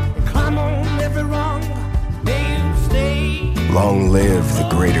 Long live the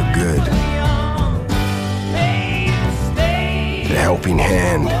greater good, the helping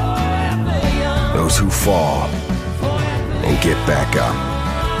hand, those who fall and get back up.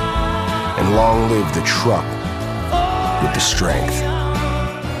 And long live the truck with the strength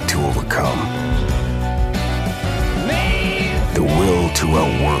to overcome, the will to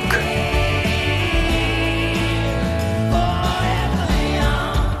outwork,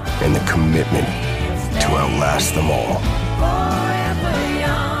 and the commitment to outlast them all.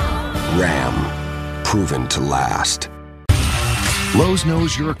 Ram, proven to last. Lowe's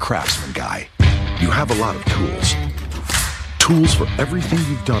knows you're a craftsman guy. You have a lot of tools. Tools for everything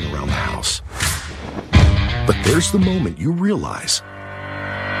you've done around the house. But there's the moment you realize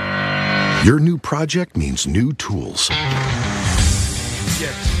your new project means new tools.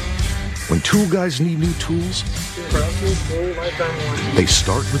 Yes. When tool guys need new tools, they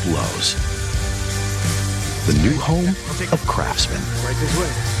start with Lowe's, the new home of craftsmen. Right this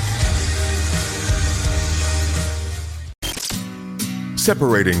way.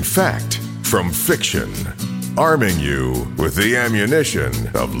 Separating fact from fiction. Arming you with the ammunition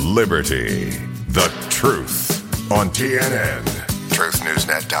of liberty. The Truth on TNN.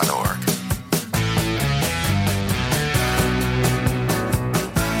 TruthNewsNet.org.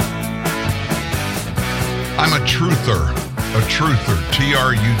 I'm a truther.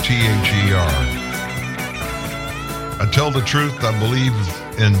 T-R-U-T-H-E-R. I tell the truth. I believe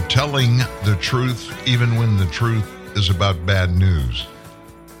in telling the truth, even when the truth is about bad news.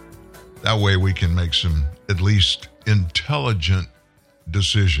 That way we can make some, at least, intelligent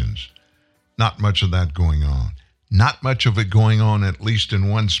decisions. Not much of that going on. Not much of it going on, at least in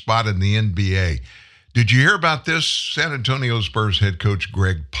one spot in the NBA. Did you hear about this? San Antonio Spurs head coach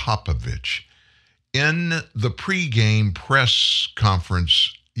Greg Popovich, in the pregame press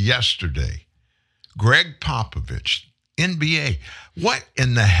conference yesterday, Greg Popovich, NBA, what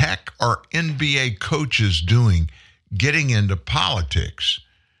in the heck are NBA coaches doing getting into politics?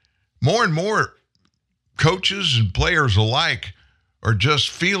 More and more coaches and players alike or just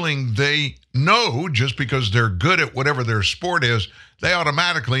feeling they know just because they're good at whatever their sport is, they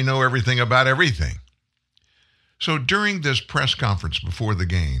automatically know everything about everything. So during this press conference before the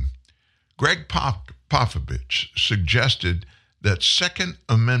game, Greg Popovich suggested that Second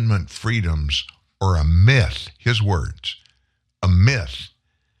Amendment freedoms are a myth, his words, a myth.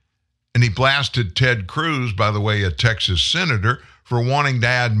 And he blasted Ted Cruz, by the way, a Texas senator, for wanting to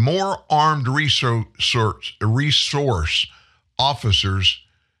add more armed resource officers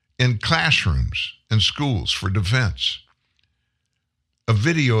in classrooms and schools for defense. A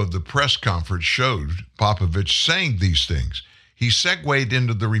video of the press conference showed Popovich saying these things. He segued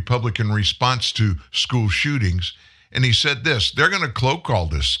into the Republican response to school shootings, and he said this: they're going to cloak all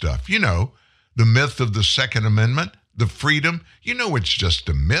this stuff. You know, the myth of the Second Amendment, the freedom. You know, it's just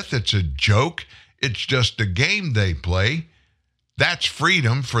a myth. It's a joke. It's just a game they play. That's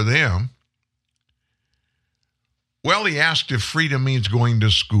freedom for them. Well, he asked if freedom means going to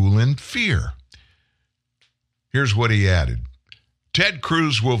school in fear. Here's what he added. Ted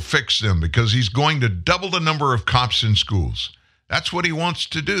Cruz will fix them because he's going to double the number of cops in schools. That's what he wants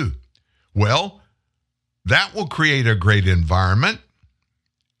to do. Well, that will create a great environment.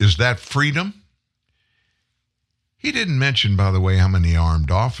 Is that freedom? He didn't mention, by the way, how many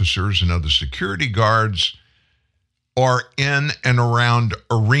armed officers and other security guards are in and around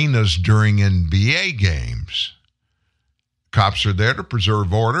arenas during NBA games. Cops are there to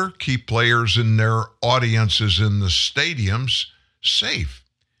preserve order, keep players and their audiences in the stadiums safe.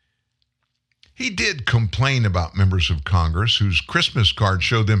 He did complain about members of Congress whose Christmas cards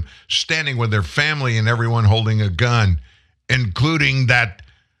showed them standing with their family and everyone holding a gun, including that,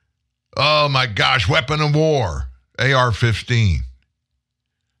 oh my gosh, weapon of war, AR-15.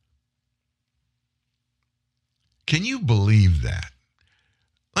 Can you believe that?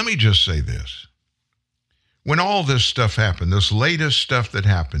 Let me just say this. When all this stuff happened, this latest stuff that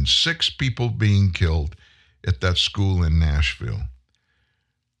happened, 6 people being killed at that school in Nashville,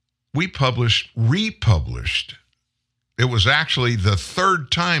 we republished. It was actually the 3rd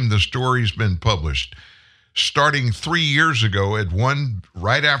time the story's been published, starting 3 years ago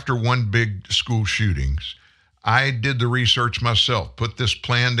right after one big school shootings. I did the research myself, put this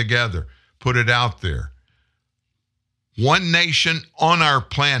plan together, put it out there. One nation on our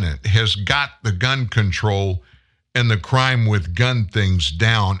planet has got the gun control and the crime with gun things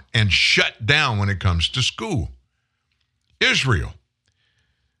down and shut down when it comes to school. Israel.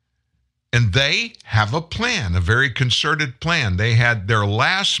 And they have a plan, a very concerted plan. They had their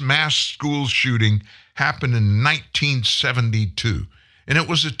last mass school shooting happen in 1972. And it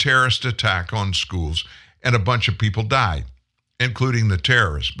was a terrorist attack on schools, and a bunch of people died, including the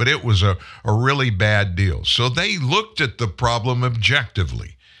terrorists. But it was a really bad deal. So they looked at the problem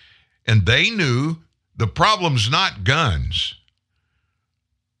objectively, and they knew the problem's not guns.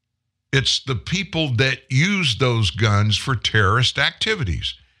 It's the people that use those guns for terrorist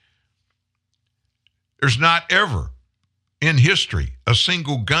activities. There's not ever in history a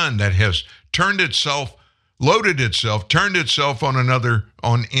single gun that has loaded itself, turned itself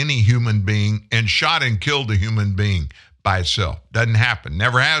on any human being and shot and killed a human being by itself. Doesn't happen.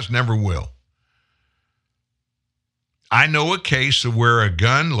 Never has, never will. I know a case of where a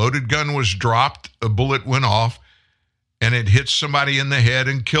loaded gun was dropped, a bullet went off, and it hit somebody in the head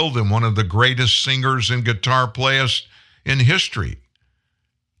and killed him, one of the greatest singers and guitar players in history.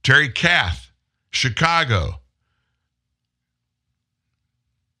 Terry Kath, Chicago.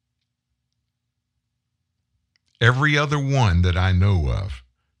 Every other one that I know of,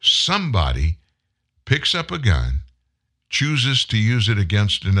 somebody picks up a gun, chooses to use it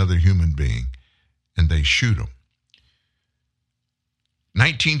against another human being, and they shoot them.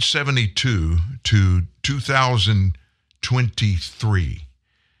 1972 to 2023.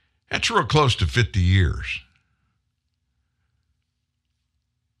 That's real close to 50 years.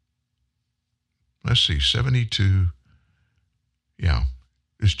 Let's see, 72. Yeah,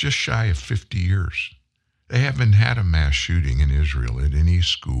 it's just shy of 50 years. They haven't had a mass shooting in Israel at any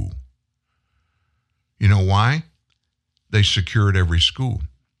school. You know why? They secured every school.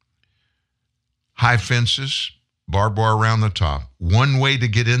 High fences, barbed wire around the top, one way to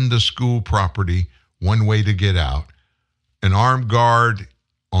get in the school property, one way to get out, an armed guard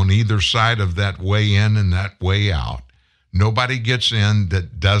on either side of that way in and that way out. Nobody gets in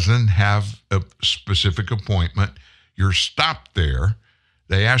that doesn't have a specific appointment. You're stopped there.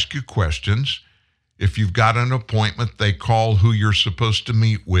 They ask you questions. If you've got an appointment, they call who you're supposed to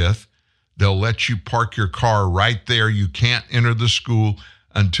meet with. They'll let you park your car right there. You can't enter the school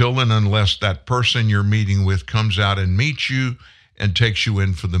until and unless that person you're meeting with comes out and meets you and takes you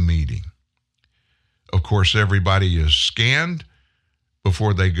in for the meeting. Of course, everybody is scanned.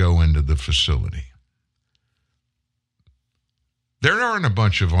 before they go into the facility. There aren't a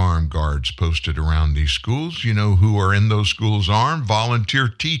bunch of armed guards posted around these schools. You know who are in those schools armed? Volunteer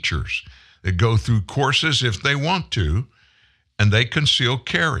teachers that go through courses if they want to, and they conceal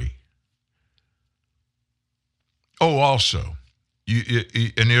carry. Oh, also,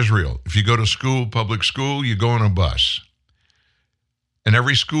 in Israel, if you go to school, public school, you go on a bus. And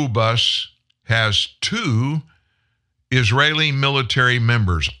every school bus has 2 Israeli military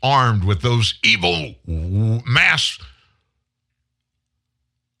members armed with those evil mass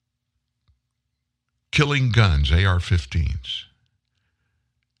killing guns, AR-15s.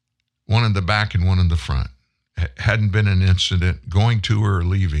 One in the back and one in the front. Hadn't been an incident going to or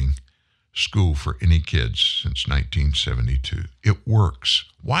leaving school for any kids since 1972. It works.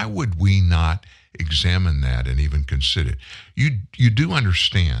 Why would we not examine that and even consider it? You do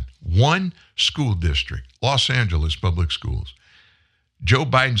understand, one school district, Los Angeles Public Schools, Joe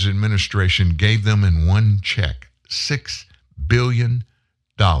Biden's administration gave them in one check $6 billion.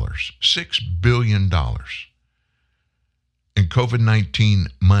 $6 billion in COVID-19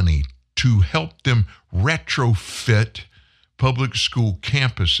 money to help them retrofit public school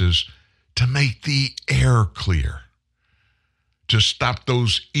campuses to make the air clear, to stop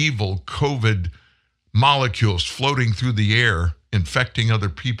those evil COVID molecules floating through the air, infecting other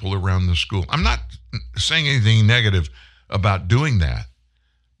people around the school. I'm not saying anything negative about doing that,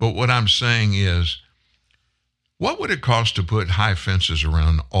 but what I'm saying is, what would it cost to put high fences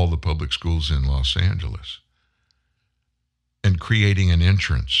around all the public schools in Los Angeles and creating an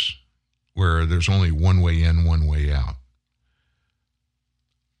entrance where there's only one way in, one way out?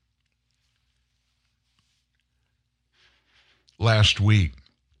 Last week,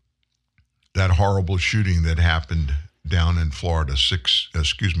 that horrible shooting that happened down in Florida, 3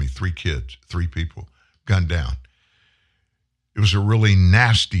 people gunned down. It was a really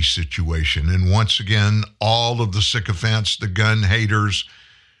nasty situation. And once again, all of the sycophants, the gun haters,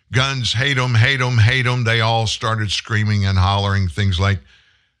 guns hate them, hate them, hate them, they all started screaming and hollering things like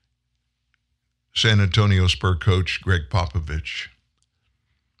San Antonio Spurs coach Greg Popovich.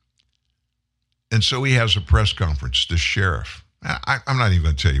 And so he has a press conference, the sheriff. I'm not even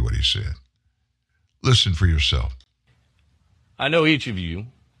going to tell you what he said. Listen for yourself. I know each of you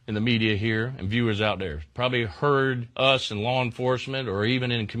in the media here and viewers out there probably heard us in law enforcement or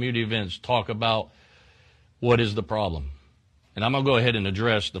even in community events talk about what is the problem. And I'm going to go ahead and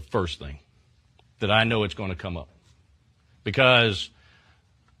address the first thing that I know it's going to come up. Because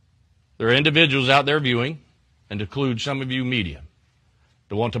there are individuals out there viewing, and to include some of you media,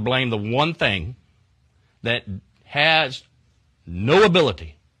 that want to blame the one thing that has no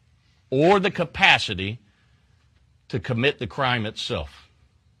ability or the capacity to commit the crime itself.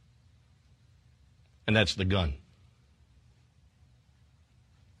 And that's the gun.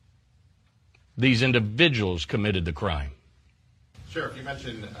 These individuals committed the crime. Sheriff, you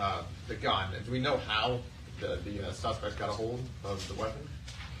mentioned the gun. Do we know how the suspects got a hold of the weapon?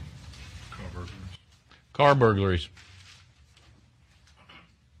 Car burglaries.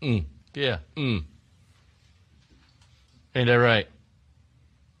 Yeah. Ain't that right?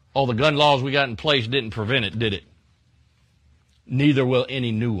 All the gun laws we got in place didn't prevent it, did it? Neither will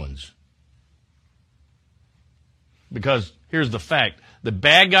any new ones. Because here's the fact. The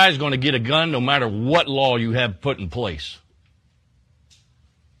bad guy is going to get a gun no matter what law you have put in place.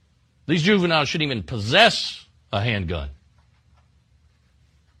 These juveniles shouldn't even possess a handgun.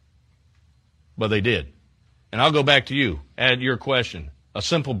 But they did. And I'll go back to you. Add your question. A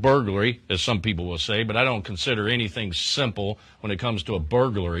simple burglary, as some people will say, but I don't consider anything simple when it comes to a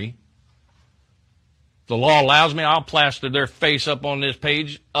burglary. If the law allows me, I'll plaster their face up on this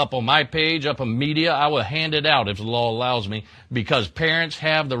page, up on my page, up on media. I will hand it out if the law allows me, because parents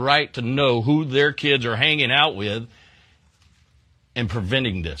have the right to know who their kids are hanging out with and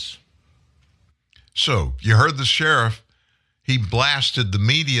preventing this. So, you heard the sheriff. He blasted the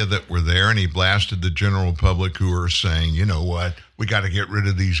media that were there, and he blasted the general public who are saying, you know what, we got to get rid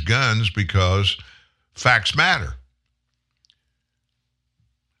of these guns because facts matter.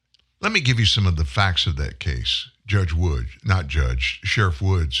 Let me give you some of the facts of that case. Sheriff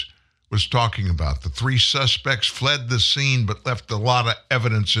Woods was talking about the 3 suspects fled the scene but left a lot of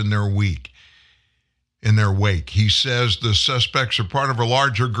evidence in their wake. He says the suspects are part of a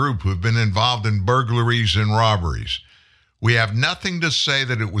larger group who have been involved in burglaries and robberies. We have nothing to say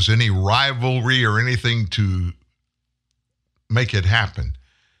that it was any rivalry or anything to make it happen.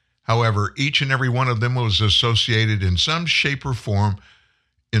 However, each and every one of them was associated in some shape or form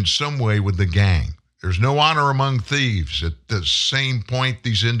in some way with the gang. There's no honor among thieves. At the same point,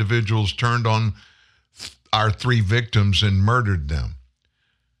 these individuals turned on our 3 victims and murdered them.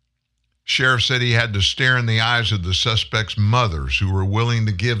 Sheriff said he had to stare in the eyes of the suspects' mothers who were willing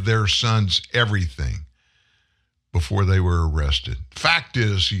to give their sons everything before they were arrested. Fact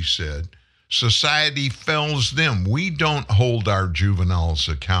is, he said, society fails them. We don't hold our juveniles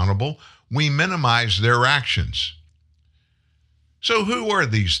accountable. We minimize their actions. So who are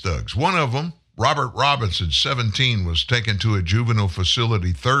these thugs? One of them, Robert Robinson, 17, was taken to a juvenile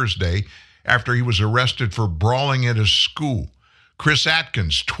facility Thursday after he was arrested for brawling at his school. Chris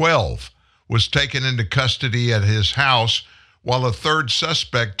Atkins, 12, was taken into custody at his house, while a third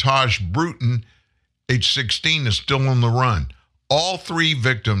suspect, Taj Bruton, age 16, is still on the run. All three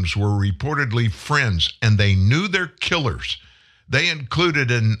victims were reportedly friends, and they knew their killers. They included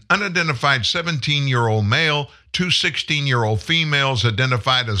an unidentified 17-year-old male, two 16-year-old females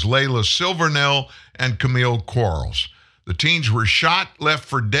identified as Layla Silvernell and Camille Quarles. The teens were shot, left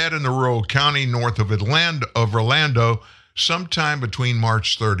for dead in the rural county north of Orlando sometime between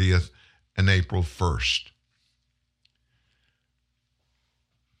March 30th and April 1st.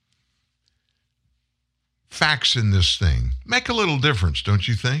 Facts in this thing make a little difference, don't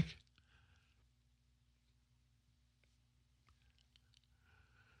you think?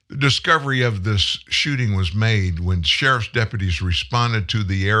 The discovery of this shooting was made when sheriff's deputies responded to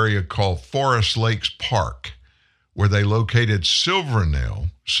the area called Forest Lakes Park, where they located Silvernell,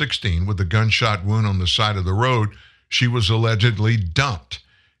 16, with a gunshot wound on the side of the road. She was allegedly dumped.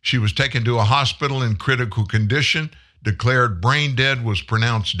 She was taken to a hospital in critical condition, declared brain dead, was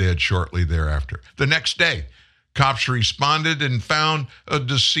pronounced dead shortly thereafter. The next day, cops responded and found a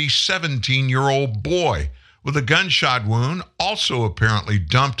deceased 17-year-old boy with a gunshot wound, also apparently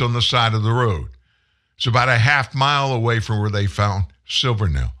dumped on the side of the road. It's about a half mile away from where they found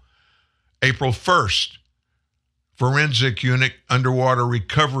Silvernell. April 1st, Forensic Unit Underwater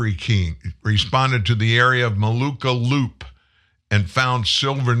Recovery Team responded to the area of Maluka Loop and found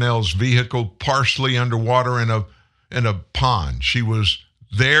Silvernell's vehicle partially underwater in a pond. She was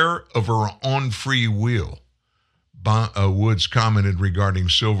there of her own free will, Woods commented regarding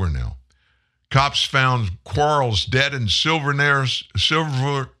Silvernell. Cops found Quarles dead in Silvernell's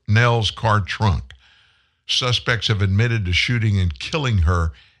car trunk. Suspects have admitted to shooting and killing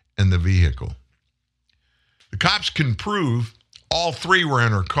her in the vehicle. The cops can prove all three were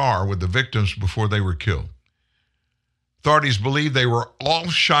in her car with the victims before they were killed. Authorities believe they were all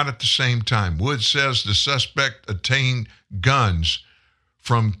shot at the same time. Woods says the suspect obtained guns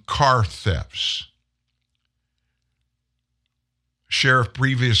from car thefts. Sheriff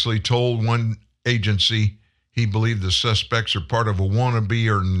previously told one agency he believed the suspects are part of a wannabe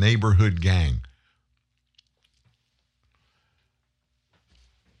or neighborhood gang.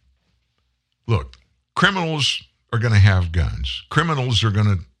 Look, criminals are going to have guns. Criminals are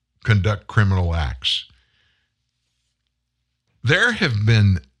going to conduct criminal acts. There have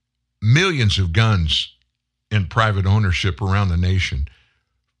been millions of guns in private ownership around the nation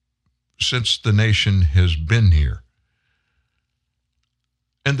since the nation has been here.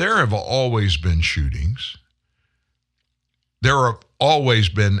 And there have always been shootings. There have always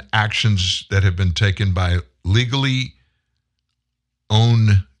been actions that have been taken by legally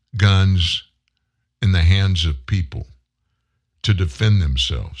owned guns in the hands of people to defend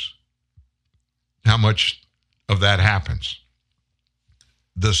themselves. How much of that happens?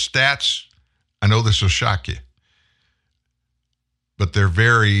 The stats, I know this will shock you, but they're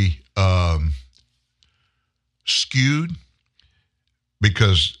very skewed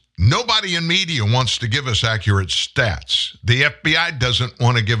because nobody in media wants to give us accurate stats. The FBI doesn't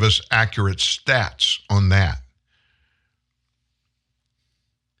want to give us accurate stats on that.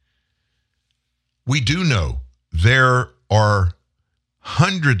 We do know there are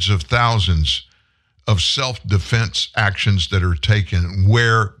hundreds of thousands of self-defense actions that are taken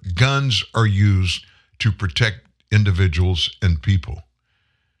where guns are used to protect individuals and people.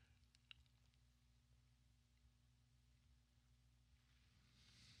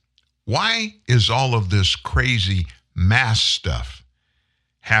 Why is all of this crazy mass stuff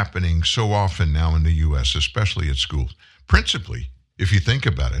happening so often now in the U.S., especially at schools? Principally, if you think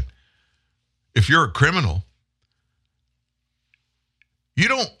about it, if you're a criminal, you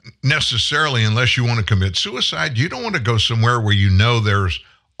don't necessarily, unless you want to commit suicide, you don't want to go somewhere where you know there's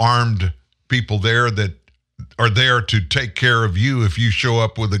armed people there that are there to take care of you if you show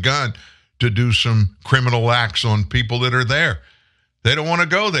up with a gun to do some criminal acts on people that are there. They don't want to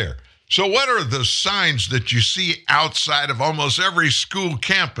go there. So what are the signs that you see outside of almost every school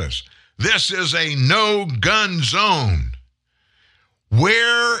campus? This is a no-gun zone.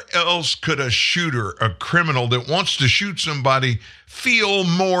 Where else could a shooter, a criminal that wants to shoot somebody, feel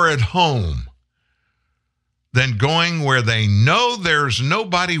more at home than going where they know there's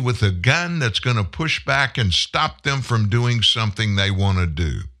nobody with a gun that's going to push back and stop them from doing something they want to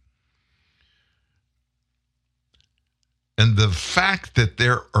do. And the fact that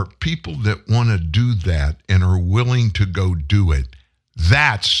there are people that want to do that and are willing to go do it,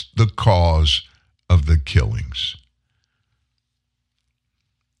 that's the cause of the killings.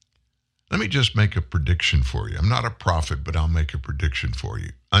 Let me just make a prediction for you. I'm not a prophet, but I'll make a prediction for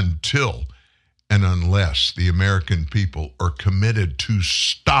you. Until and unless the American people are committed to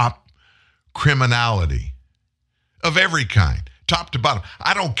stop criminality of every kind, top to bottom.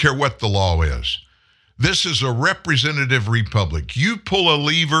 I don't care what the law is. This is a representative republic. You pull a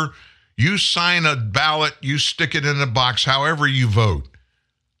lever, you sign a ballot, you stick it in a box, however you vote,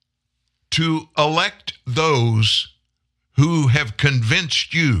 to elect those who have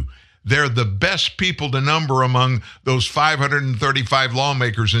convinced you they're the best people to number among those 535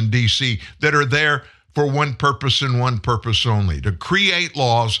 lawmakers in D.C. that are there for one purpose and one purpose only, to create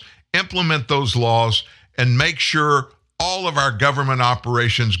laws, implement those laws, and make sure all of our government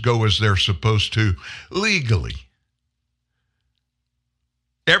operations go as they're supposed to legally.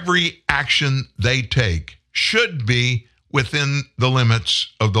 Every action they take should be within the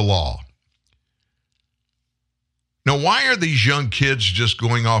limits of the law. Now, why are these young kids just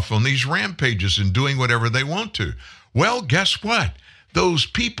going off on these rampages and doing whatever they want to? Well, guess what? Those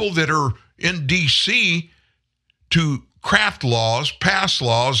people that are in D.C. to craft laws, pass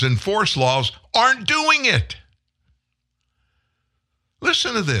laws, enforce laws aren't doing it.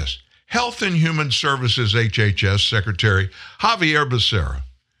 Listen to this. Health and Human Services, HHS Secretary Javier Becerra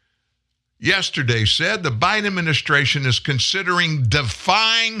yesterday said the Biden administration is considering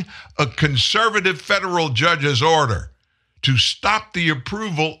defying a conservative federal judge's order to stop the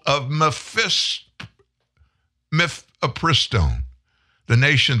approval of mifepristone, the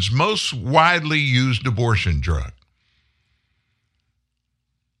nation's most widely used abortion drug.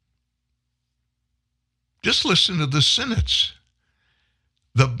 Just listen to the sentence.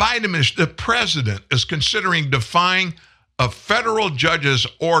 The Biden administration, the president, is considering defying a federal judge's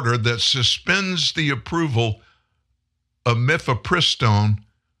order that suspends the approval of mifepristone,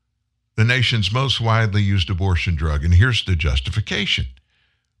 the nation's most widely used abortion drug. And here's the justification.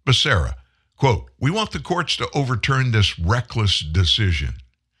 Becerra, quote, "We want the courts to overturn this reckless decision.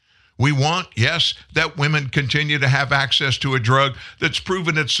 We want, yes, that women continue to have access to a drug that's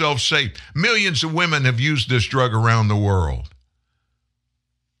proven itself safe. Millions of women have used this drug around the world."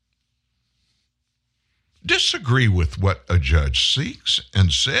 Disagree with what a judge seeks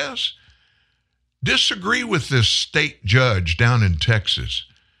and says. Disagree with this state judge down in Texas.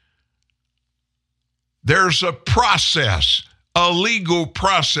 There's a process, a legal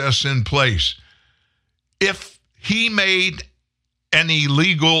process in place. If he made an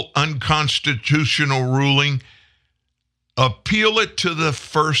illegal, unconstitutional ruling, appeal it to the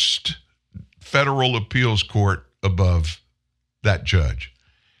first federal appeals court above that judge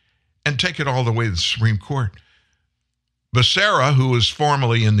and take it all the way to the Supreme Court. Becerra, who was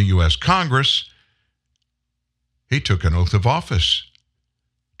formerly in the U.S. Congress, he took an oath of office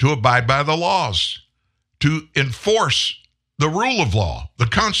to abide by the laws, to enforce the rule of law, the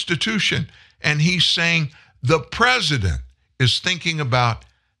Constitution. And he's saying the president is thinking about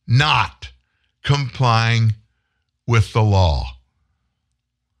not complying with the law.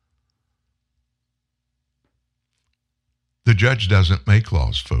 The judge doesn't make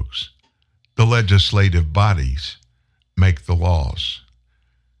laws, folks. The legislative bodies make the laws.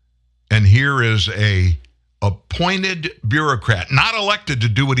 And here is a appointed bureaucrat, not elected to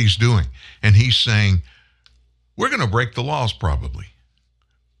do what he's doing. And he's saying, we're going to break the laws probably.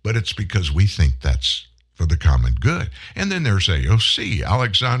 But it's because we think that's for the common good. And then there's AOC,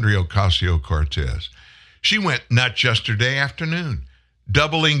 Alexandria Ocasio-Cortez. She went nuts yesterday afternoon,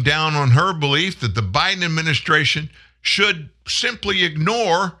 doubling down on her belief that the Biden administration should simply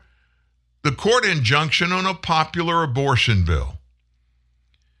ignore the court injunction on a popular abortion bill.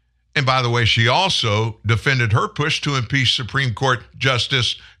 And by the way, she also defended her push to impeach Supreme Court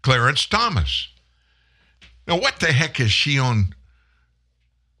Justice Clarence Thomas. Now, what the heck is she on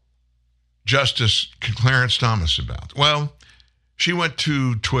Justice Clarence Thomas about? Well, she went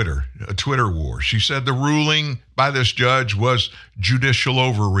to Twitter, a Twitter war. She said the ruling by this judge was judicial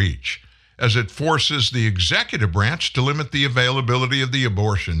overreach, as it forces the executive branch to limit the availability of the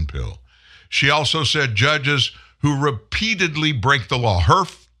abortion pill. She also said judges who repeatedly break the law,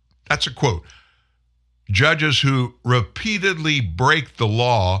 that's a quote, judges who repeatedly break the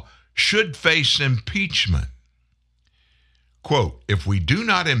law should face impeachment. Quote, "If we do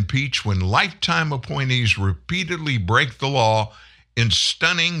not impeach when lifetime appointees repeatedly break the law in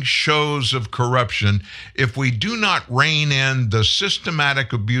stunning shows of corruption if we do not rein in the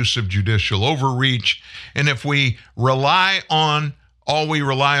systematic abuse of judicial overreach, and if we rely on all we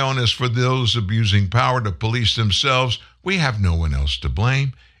rely on is for those abusing power to police themselves, we have no one else to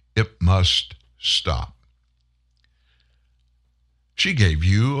blame. It must stop. She gave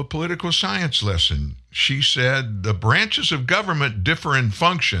you a political science lesson. She said the branches of government differ in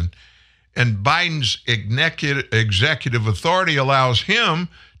function, and Biden's executive authority allows him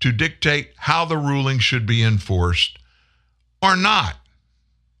to dictate how the ruling should be enforced or not.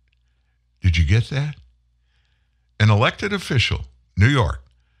 Did you get that? An elected official, New York,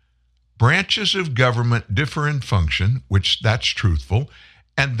 branches of government differ in function, which that's truthful,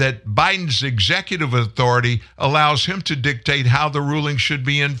 and that Biden's executive authority allows him to dictate how the ruling should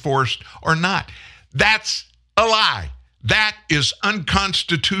be enforced or not. That's a lie. That is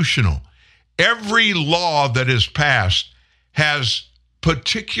unconstitutional. Every law that is passed has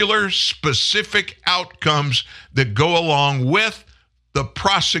particular specific outcomes that go along with the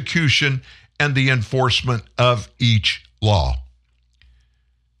prosecution and the enforcement of each law.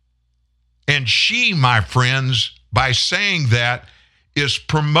 And she, my friends, by saying that, is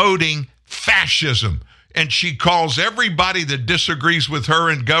promoting fascism. And she calls everybody that disagrees with her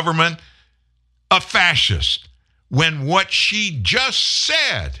in government a fascist, when what she just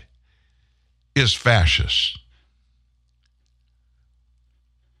said is fascist.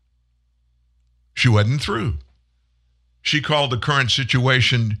 She wasn't through. She called the current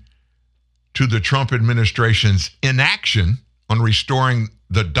situation to the Trump administration's inaction on restoring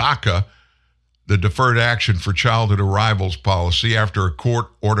the DACA, the Deferred Action for Childhood Arrivals policy, after a court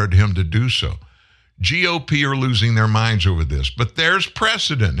ordered him to do so. GOP are losing their minds over this, but there's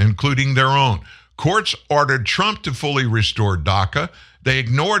precedent, including their own. Courts ordered Trump to fully restore DACA. They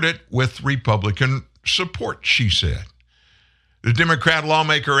ignored it with Republican support, she said. The Democrat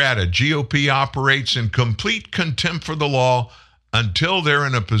lawmaker added, GOP operates in complete contempt for the law until they're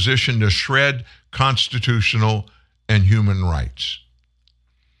in a position to shred constitutional and human rights.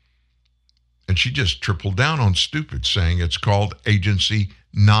 And she just tripled down on stupid, saying it's called agency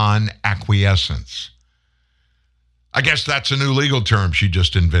non-acquiescence. I guess that's a new legal term she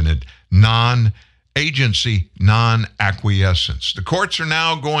just invented. Agency non-acquiescence. The courts are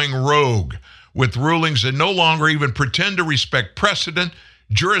now going rogue with rulings that no longer even pretend to respect precedent,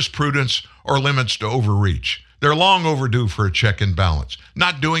 jurisprudence, or limits to overreach. They're long overdue for a check and balance.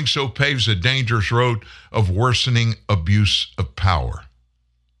 Not doing so paves a dangerous road of worsening abuse of power.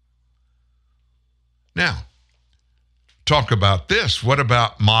 Now, talk about this. What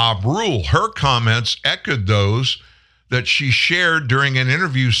about mob rule? Her comments echoed those that she shared during an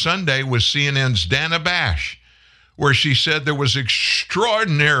interview Sunday with CNN's Dana Bash, where she said there was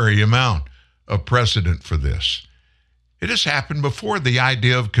extraordinary amount of precedent for this. It has happened before, the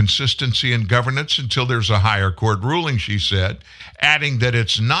idea of consistency in governance until there's a higher court ruling, she said, adding that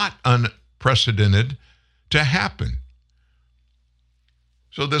it's not unprecedented to happen.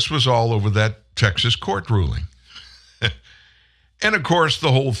 So this was all over that Texas court ruling. And of course,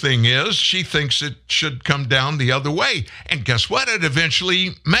 the whole thing is she thinks it should come down the other way. And guess what? It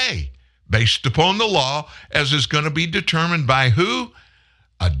eventually may, based upon the law, as is going to be determined by who?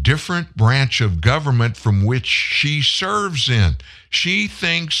 A different branch of government from which she serves in. She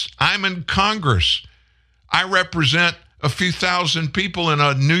thinks, I'm in Congress. I represent a few thousand people in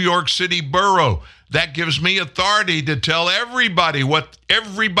a New York City borough. That gives me authority to tell everybody what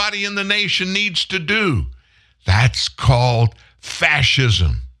everybody in the nation needs to do. That's called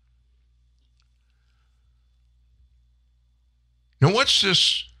fascism. Now, what's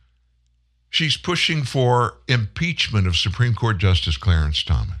this? She's pushing for impeachment of Supreme Court Justice Clarence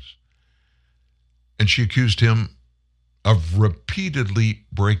Thomas. And she accused him of repeatedly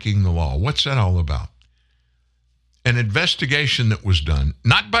breaking the law. What's that all about? An investigation that was done,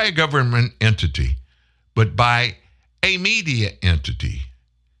 not by a government entity, but by a media entity,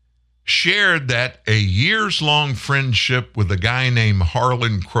 shared that a years-long friendship with a guy named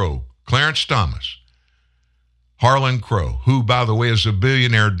Harlan Crow, Clarence Thomas, Harlan Crow, who, by the way, is a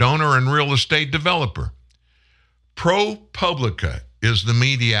billionaire donor and real estate developer. ProPublica is the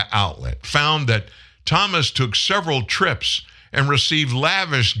media outlet, found that Thomas took several trips and received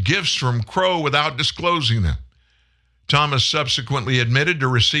lavish gifts from Crow without disclosing them. Thomas subsequently admitted to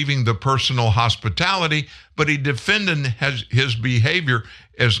receiving the personal hospitality, but he defended his behavior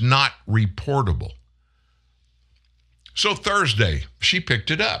as not reportable. So Thursday, she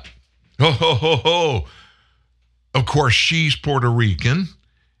picked it up. Of course, she's Puerto Rican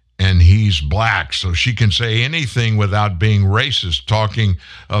and he's black, so she can say anything without being racist, talking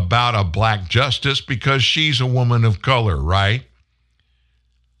about a black justice because she's a woman of color, right?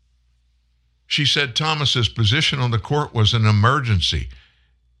 She said Thomas's position on the court was an emergency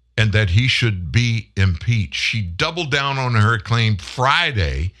and that he should be impeached. She doubled down on her claim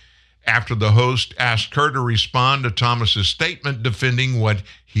Friday after the host asked her to respond to Thomas's statement defending what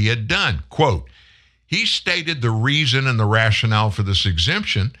he had done. Quote, he stated the reason and the rationale for this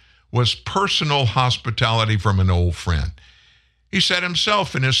exemption was personal hospitality from an old friend. He said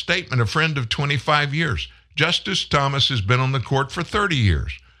himself in his statement, a friend of 25 years. Justice Thomas has been on the court for 30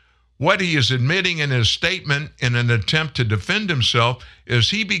 years. What he is admitting in his statement in an attempt to defend himself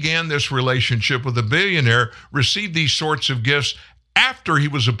is he began this relationship with a billionaire, received these sorts of gifts after he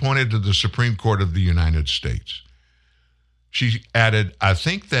was appointed to the Supreme Court of the United States. She added, I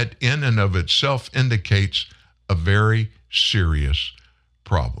think that in and of itself indicates a very serious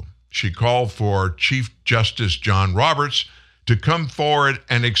problem. She called for Chief Justice John Roberts to come forward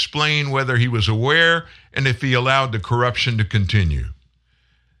and explain whether he was aware and if he allowed the corruption to continue.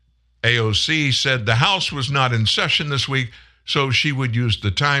 AOC said the House was not in session this week, so she would use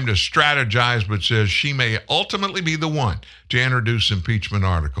the time to strategize, but says she may ultimately be the one to introduce impeachment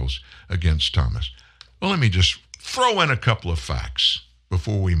articles against Thomas. Well, let me just throw in a couple of facts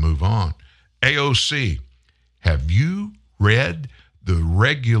before we move on. AOC, have you read the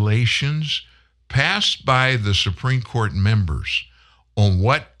regulations passed by the Supreme Court members on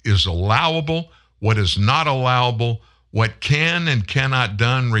what is allowable, what is not allowable, what can and cannot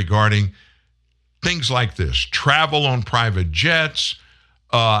done regarding things like this? Travel on private jets,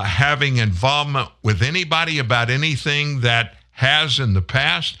 having involvement with anybody about anything that has in the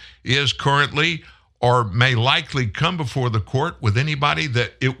past, is currently, or may likely come before the court with anybody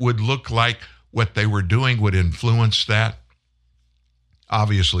that it would look like what they were doing would influence that.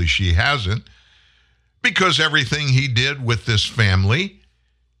 Obviously, she hasn't, because everything he did with this family,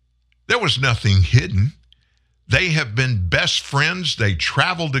 there was nothing hidden. They have been best friends. They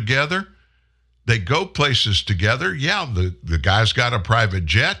travel together. They go places together. Yeah, the guy's got a private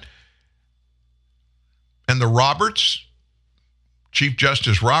jet. And the Roberts, Chief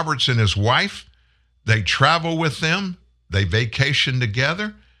Justice Roberts and his wife, they travel with them. They vacation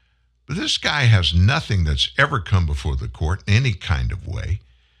together. But this guy has nothing that's ever come before the court in any kind of way.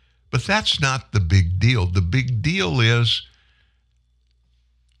 But that's not the big deal. The big deal is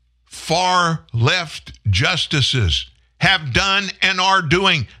far left justices have done and are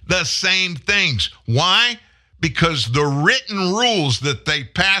doing the same things. Why? Because the written rules that they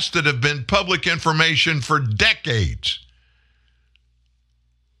passed that have been public information for decades,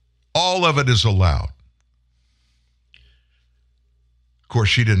 all of it is allowed. Of course,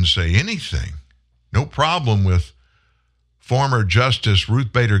 she didn't say anything. No problem with former Justice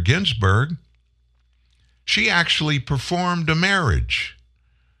Ruth Bader Ginsburg. She actually performed a marriage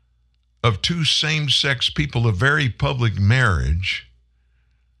of two same-sex people, a very public marriage,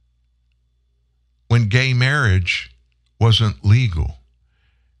 when gay marriage wasn't legal.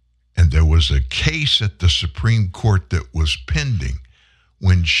 And there was a case at the Supreme Court that was pending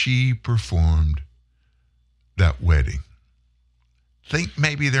when she performed that wedding. Think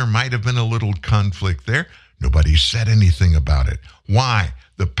maybe there might have been a little conflict there. Nobody said anything about it. Why?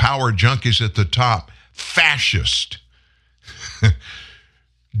 The power junkies at the top, fascist.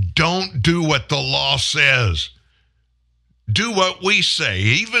 Don't do what the law says. Do what we say.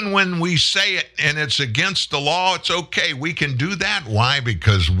 Even when we say it and it's against the law, it's okay. We can do that. Why?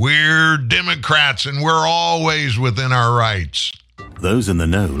 Because we're Democrats and we're always within our rights. Those in the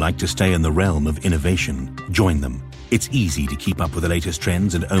know like to stay in the realm of innovation. Join them. It's easy to keep up with the latest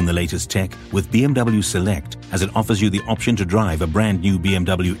trends and own the latest tech with BMW Select, as it offers you the option to drive a brand new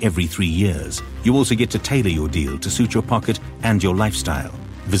BMW every 3 years. You also get to tailor your deal to suit your pocket and your lifestyle.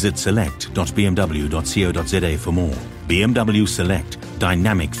 Visit select.bmw.co.za for more. BMW Select,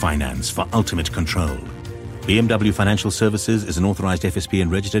 dynamic finance for ultimate control. BMW Financial Services is an authorized FSP and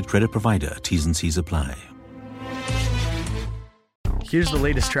registered credit provider. T's and C's apply. Here's the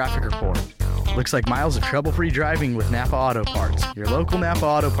latest traffic report. Looks like miles of trouble-free driving with Napa Auto Parts. Your local Napa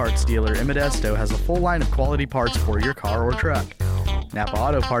Auto Parts dealer in Modesto has a full line of quality parts for your car or truck. Napa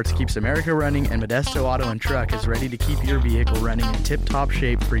Auto Parts keeps America running, and Modesto Auto and Truck is ready to keep your vehicle running in tip-top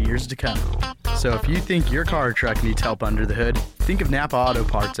shape for years to come. So if you think your car or truck needs help under the hood, think of Napa Auto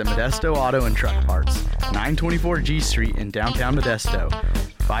Parts at Modesto Auto and Truck Parts, 924 G Street in downtown Modesto,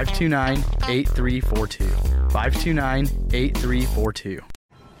 529-8342. 529-8342.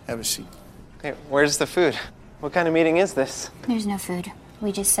 Have a seat. Hey, where's the food? What kind of meeting is this? There's no food.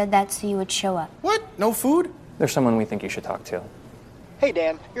 We just said that so you would show up. What? No food? There's someone we think you should talk to. Hey,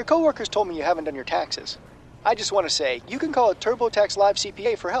 Dan, your coworkers told me you haven't done your taxes. I just want to say, you can call a TurboTax Live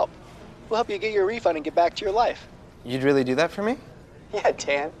CPA for help. We'll help you get your refund and get back to your life. You'd really do that for me? Yeah,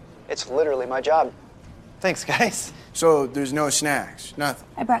 Dan. It's literally my job. Thanks, guys. So there's no snacks, nothing?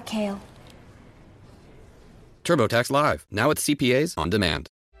 I brought kale. TurboTax Live, now with CPAs on demand.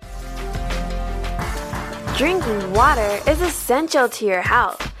 Drinking water is essential to your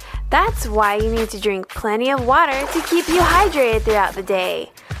health. That's why you need to drink plenty of water to keep you hydrated throughout the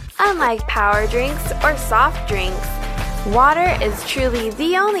day. Unlike power drinks or soft drinks, water is truly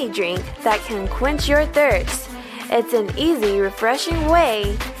the only drink that can quench your thirst. It's an easy, refreshing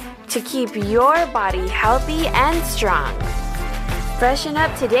way to keep your body healthy and strong. Freshen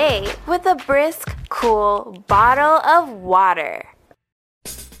up today with a brisk, cool bottle of water.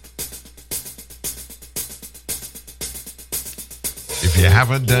 If you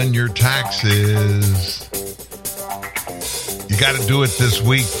haven't done your taxes, you got to do it this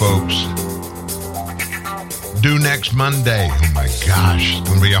week, folks. Due next Monday. Oh my gosh, it's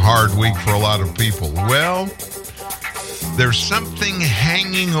going to be a hard week for a lot of people. Well, there's something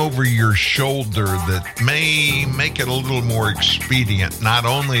hanging over your shoulder that may make it a little more expedient, not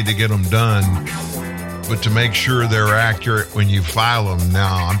only to get them done, but to make sure they're accurate when you file them.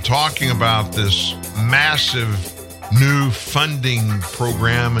 Now, I'm talking about this massive new funding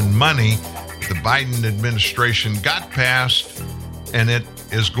program and money the Biden administration got passed, and it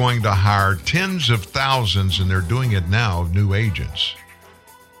is going to hire tens of thousands, and they're doing it now, of new agents.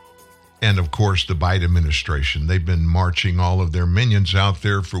 And, of course, the Biden administration, they've been marching all of their minions out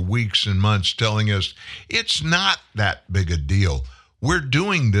there for weeks and months telling us it's not that big a deal. We're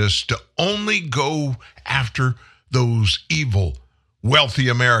doing this to only go after those evil, wealthy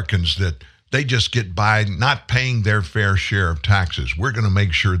Americans that they just get by not paying their fair share of taxes. We're going to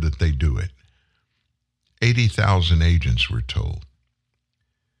make sure that they do it. 80,000 agents, we're told.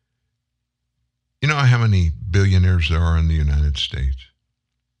 You know how many billionaires there are in the United States?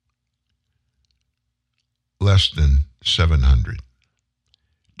 Less than 700.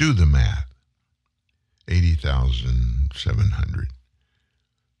 Do the math. 80,700.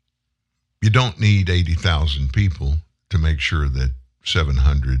 You don't need 80,000 people to make sure that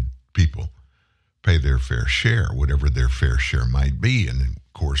 700 people pay their fair share, whatever their fair share might be. And,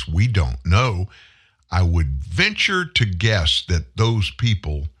 of course, we don't know. I would venture to guess that those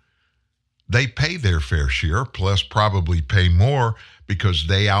people, they pay their fair share, plus probably pay more because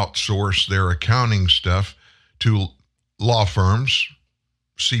they outsource their accounting stuff to law firms,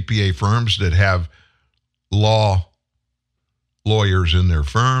 CPA firms that have lawyers in their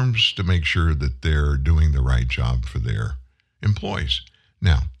firms to make sure that they're doing the right job for their employees.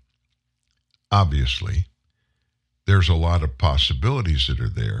 Now, obviously, there's a lot of possibilities that are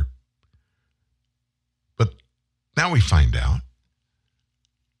there. But now we find out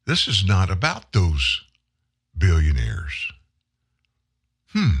this is not about those billionaires.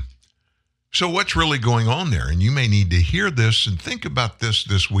 So what's really going on there? And you may need to hear this and think about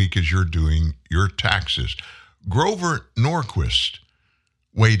this week as you're doing your taxes. Grover Norquist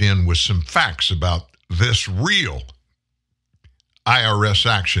weighed in with some facts about this real IRS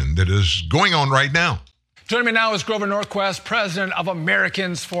action that is going on right now. Joining me now is Grover Norquist, president of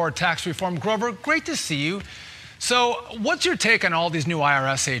Americans for Tax Reform. Grover, great to see you. So what's your take on all these new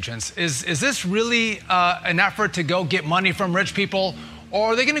IRS agents? Is this really an effort to go get money from rich people,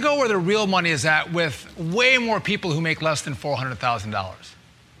 or are they going to go where the real money is at with way more people who make less than $400,000?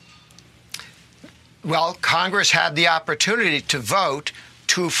 Well, Congress had the opportunity to vote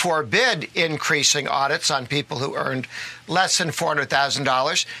to forbid increasing audits on people who earned less than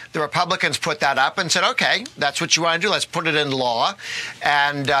 $400,000. The Republicans put that up and said, okay, that's what you want to do. Let's put it in law.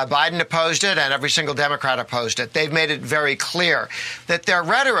 And Biden opposed it, and every single Democrat opposed it. They've made it very clear that their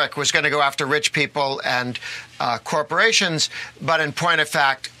rhetoric was going to go after rich people and corporations, but in point of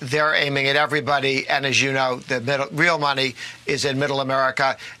fact, they're aiming at everybody. And as you know, the real money is in middle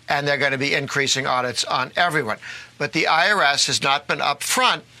America, and they're going to be increasing audits on everyone. But the IRS has not been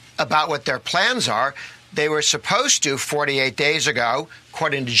upfront about what their plans are. They were supposed to 48 days ago,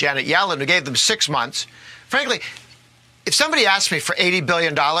 according to Janet Yellen, who gave them 6 months. Frankly, if somebody asked me for $80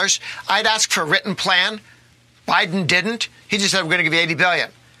 billion, I'd ask for a written plan. Biden didn't. He just said, we're going to give you $80 billion.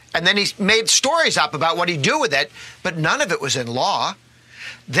 And then he made stories up about what he'd do with it, but none of it was in law.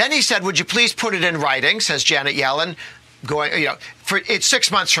 Then he said, would you please put it in writing, says Janet Yellen, it's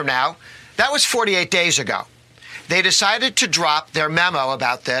 6 months from now. That was 48 days ago. They decided to drop their memo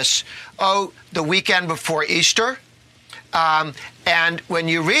about this, the weekend before Easter. And when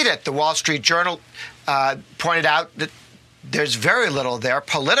you read it, the Wall Street Journal pointed out that there's very little there.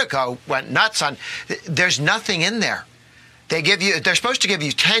 Politico went nuts on, there's nothing in there. They're supposed to give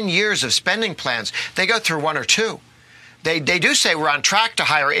you 10 years of spending plans. They go through 1 or 2. They do say we're on track to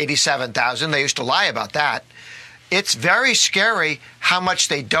hire 87,000. They used to lie about that. it's very scary how much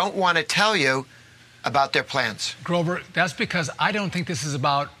they don't want to tell you about their plans. Grover, that's because I don't think this is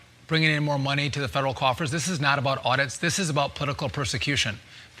about bringing in more money to the federal coffers. This is not about audits. This is about political persecution.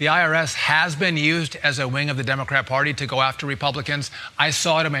 The IRS has been used as a wing of the Democrat Party to go after Republicans. I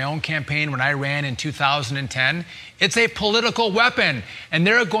saw it in my own campaign when I ran in 2010. It's a political weapon, and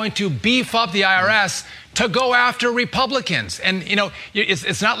they're going to beef up the IRS to go after Republicans. And, you know,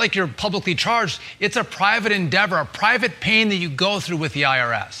 it's not like you're publicly charged. It's a private endeavor, a private pain that you go through with the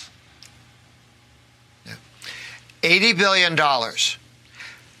IRS. $80 billion.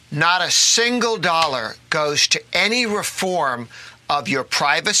 Not a single dollar goes to any reform of your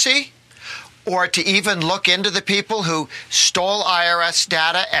privacy or to even look into the people who stole IRS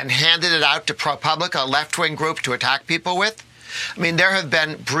data and handed it out to ProPublica, a left-wing group to attack people with. I mean, there have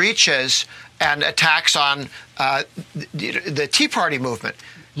been breaches and attacks on the Tea Party movement,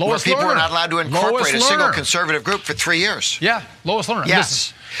 where people were not allowed to incorporate a single conservative group for 3 years. Yeah, Lois Lerner.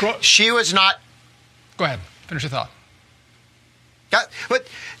 Yes. She was not... Go ahead. Finish your thought. But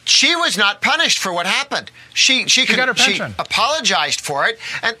she was not punished for what happened. She got her pension. She apologized for it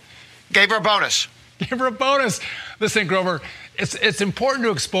and gave her a bonus. Give her a bonus. Listen, Grover, it's important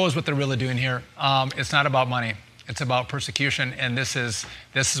to expose what they're really doing here. It's not about money. It's about persecution, and this is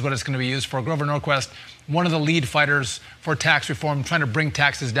what it's going to be used for. Grover Norquist, one of the lead fighters for tax reform, trying to bring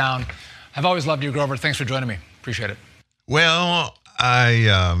taxes down. I've always loved you, Grover. Thanks for joining me. Appreciate it. Well,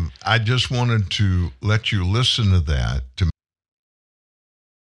 I just wanted to let you listen to that to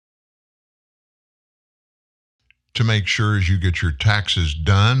make sure as you get your taxes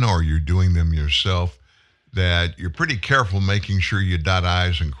done or you're doing them yourself, that you're pretty careful making sure you dot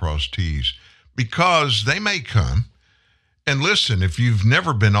I's and cross T's, because they may come. And listen, if you've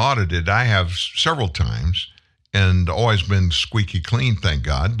never been audited, I have several times and always been squeaky clean, thank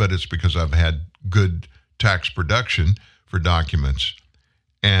God, but it's because I've had good tax production for documents.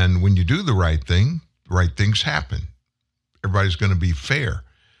 And when you do the right things happen. Everybody's going to be fair.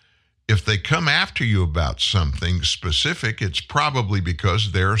 If they come after you about something specific, it's probably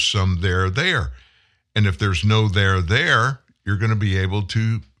because there's some there. And if there's no there, you're going to be able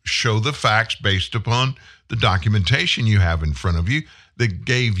to show the facts based upon the documentation you have in front of you that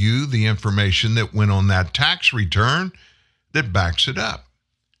gave you the information that went on that tax return that backs it up.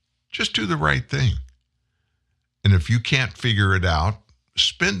 Just do the right thing. And if you can't figure it out,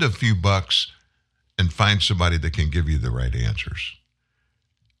 spend a few bucks and find somebody that can give you the right answers.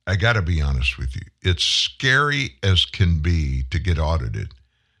 I got to be honest with you. It's scary as can be to get audited.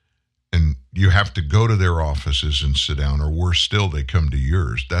 And you have to go to their offices and sit down, or worse still, they come to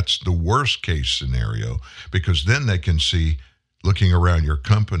yours. That's the worst case scenario, because then they can see, looking around your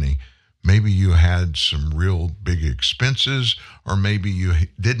company, maybe you had some real big expenses, or maybe you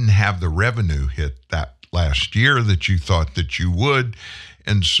didn't have the revenue hit that last year that you thought that you would.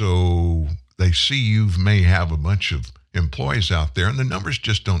 And so they see you may have a bunch of employees out there and the numbers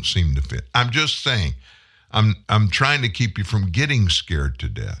just don't seem to fit. I'm just saying, I'm trying to keep you from getting scared to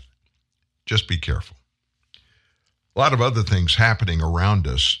death. Just be careful. A lot of other things happening around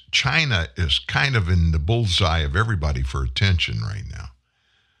us. China is kind of in the bullseye of everybody for attention right now.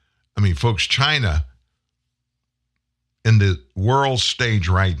 I mean, folks, China, in the world stage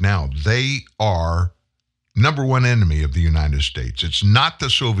right now, they are number one enemy of the United States. It's not the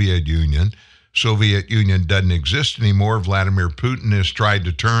Soviet Union. Soviet Union doesn't exist anymore. Vladimir Putin has tried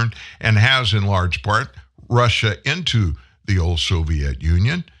to turn, and has in large part, Russia into the old Soviet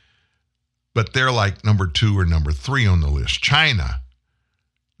Union. But they're like number 2 or number 3 on the list. China,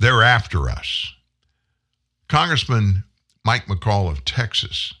 they're after us. Congressman Mike McCall of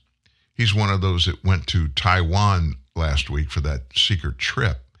Texas, he's one of those that went to Taiwan last week for that secret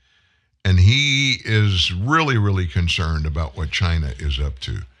trip. And he is really, really concerned about what China is up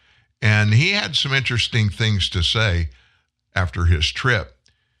to. And he had some interesting things to say after his trip.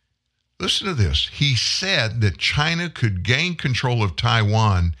 Listen to this. He said that China could gain control of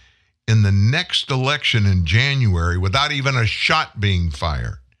Taiwan in the next election in January without even a shot being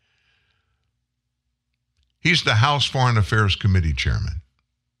fired. He's the House Foreign Affairs Committee chairman.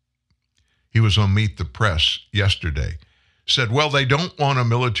 He was on Meet the Press yesterday. Said, well, they don't want a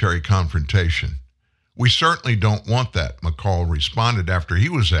military confrontation. We certainly don't want that, McCall responded after he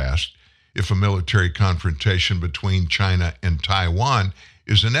was asked if a military confrontation between China and Taiwan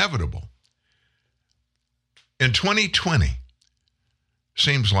is inevitable. In 2020,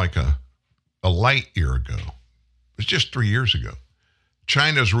 seems like a light year ago. It was just 3 years ago.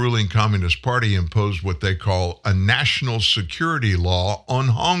 China's ruling Communist Party imposed what they call a national security law on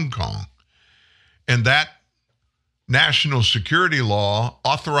Hong Kong. And that national security law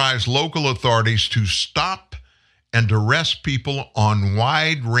authorized local authorities to stop and arrest people on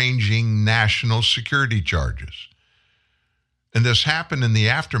wide-ranging national security charges. And this happened in the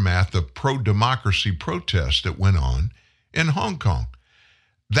aftermath of pro-democracy protests that went on in Hong Kong.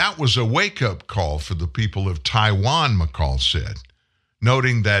 That was a wake-up call for the people of Taiwan, McCall said,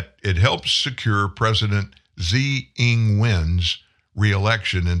 noting that it helped secure President Xi Jingping's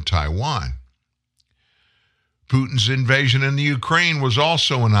re-election in Taiwan. Putin's invasion in the Ukraine was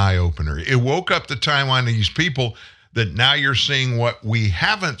also an eye-opener. It woke up the Taiwanese people that now you're seeing what we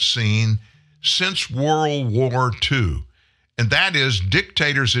haven't seen since World War II, and that is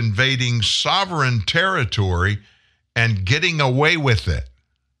dictators invading sovereign territory and getting away with it.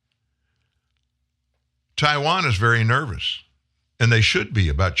 Taiwan is very nervous, and they should be,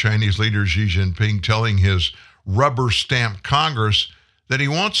 about Chinese leader Xi Jinping telling his rubber-stamped Congress that he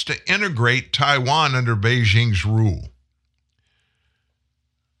wants to integrate Taiwan under Beijing's rule.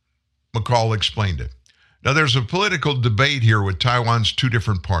 McCall explained it. Now, there's a political debate here with Taiwan's two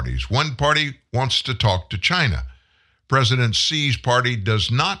different parties. One party wants to talk to China. President Xi's party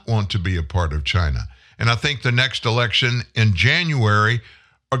does not want to be a part of China. And I think the next election in January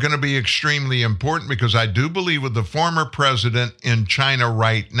are going to be extremely important, because I do believe with the former president in China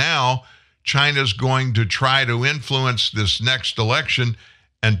right now, China's going to try to influence this next election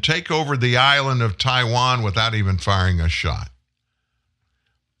and take over the island of Taiwan without even firing a shot.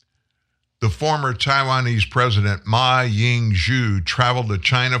 The former Taiwanese president Ma Ying-jeou traveled to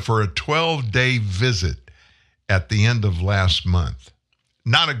China for a 12-day visit at the end of last month.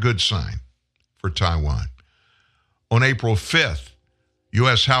 Not a good sign for Taiwan. On April 5th,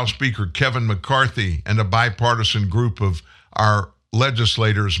 U.S. House Speaker Kevin McCarthy and a bipartisan group of our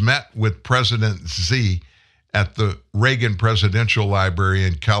legislators met with President Xi at the Reagan Presidential Library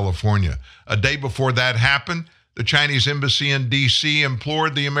in California. A day before that happened, the Chinese embassy in D.C.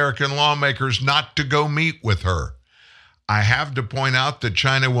 implored the American lawmakers not to go meet with her. I have to point out that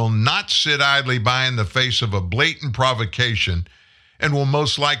China will not sit idly by in the face of a blatant provocation and will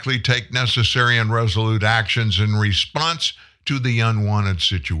most likely take necessary and resolute actions in response to the unwanted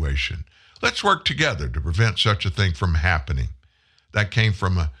situation. Let's work together to prevent such a thing from happening. That came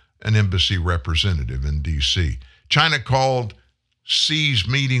from an embassy representative in D.C. China called Xi's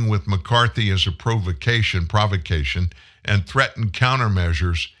meeting with McCarthy as a provocation, and threatened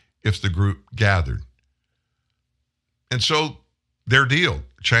countermeasures if the group gathered. And so their deal.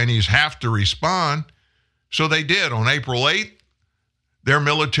 Chinese have to respond. So they did. On April 8th, their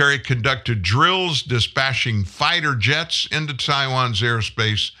military conducted drills, dispatching fighter jets into Taiwan's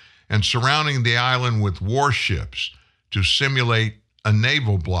airspace and surrounding the island with warships to simulate a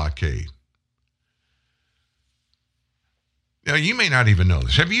naval blockade. Now, you may not even know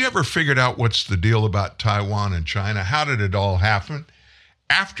this. Have you ever figured out what's the deal about Taiwan and China? How did it all happen?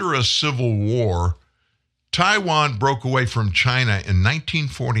 After a civil war, Taiwan broke away from China in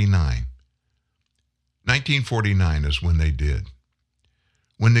 1949. 1949 is when they did.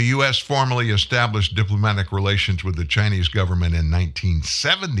 When the U.S. formally established diplomatic relations with the Chinese government in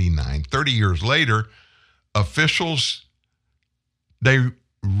 1979, 30 years later, officials, they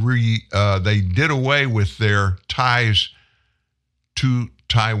did away with their ties to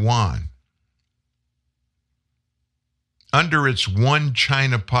Taiwan. Under its one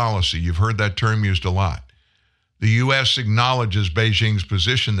China policy, you've heard that term used a lot, the U.S. acknowledges Beijing's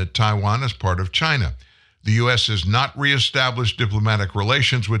position that Taiwan is part of China. The U.S. has not reestablished diplomatic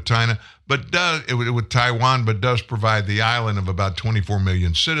relations with Taiwan, but does provide the island of about 24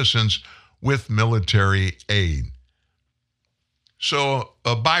 million citizens with military aid. So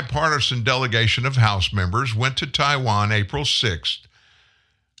a bipartisan delegation of House members went to Taiwan April 6th,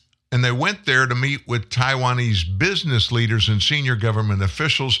 and they went there to meet with Taiwanese business leaders and senior government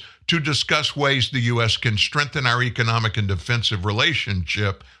officials to discuss ways the U.S. can strengthen our economic and defensive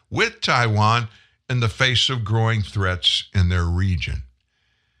relationship with Taiwan in the face of growing threats in their region.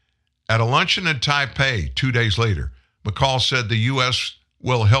 At a luncheon in Taipei 2 days later, McCall said the U.S.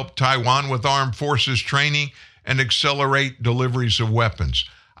 will help Taiwan with armed forces training and accelerate deliveries of weapons.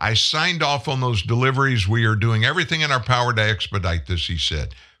 I signed off on those deliveries. We are doing everything in our power to expedite this, he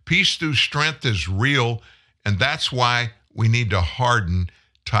said. Peace through strength is real, and that's why we need to harden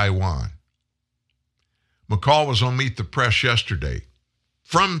Taiwan. McCall was on Meet the Press yesterday,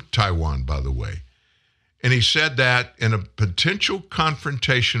 from Taiwan, by the way, and he said that in a potential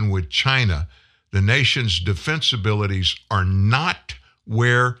confrontation with China, the nation's defense abilities are not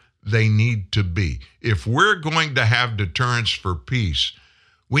where they need to be. If we're going to have deterrence for peace,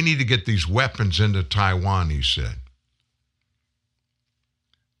 we need to get these weapons into Taiwan, he said.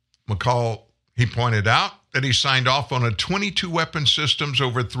 McCall, he pointed out that he signed off on a 22 weapon systems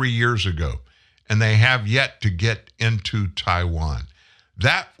over 3 years ago, and they have yet to get into Taiwan.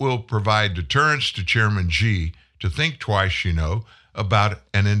 That will provide deterrence to Chairman Xi to think twice, about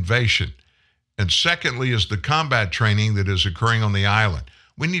an invasion. And secondly is the combat training that is occurring on the island.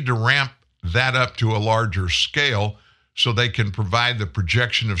 We need to ramp that up to a larger scale so they can provide the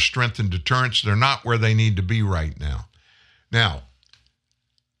projection of strength and deterrence. They're not where they need to be right now. Now,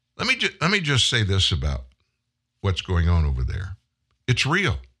 let me just say this about what's going on over there. It's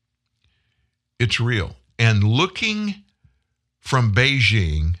real. It's real. And looking from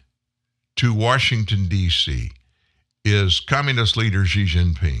Beijing to Washington, D.C., is communist leader Xi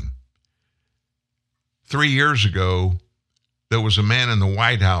Jingping. 3 years ago, there was a man in the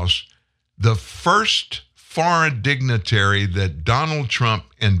White House, the first foreign dignitary that Donald Trump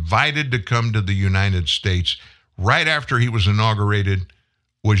invited to come to the United States right after he was inaugurated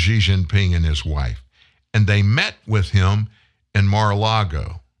was Xi Jinping and his wife. And they met with him in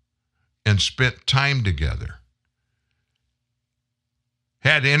Mar-a-Lago and spent time together.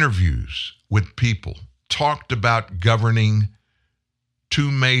 Had interviews with people, talked about governing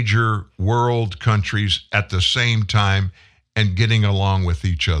two major world countries at the same time and getting along with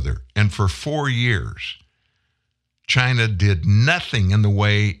each other. And for 4 years, China did nothing in the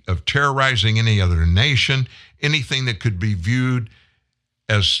way of terrorizing any other nation, anything that could be viewed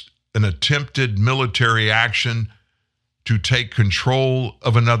as an attempted military action to take control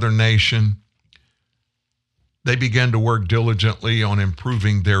of another nation. They began to work diligently on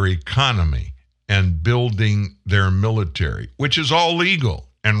improving their economy and building their military, which is all legal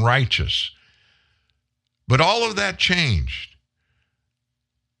and righteous. But all of that changed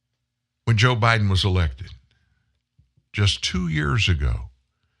when Joe Biden was elected just 2 years ago.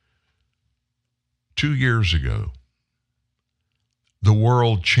 2 years ago, the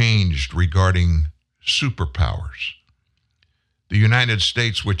world changed regarding superpowers. The United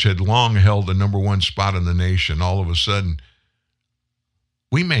States, which had long held the number one spot in the nation, all of a sudden,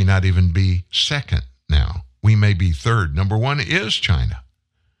 we may not even be second now. We may be third. Number one is China.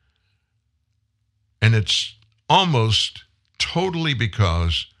 And it's almost totally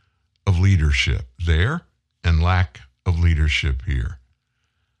because of leadership there and lack of leadership here.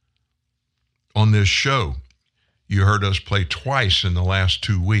 On this show, you heard us play twice in the last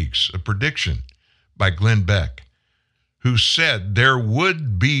 2 weeks a prediction by Glenn Beck, who said there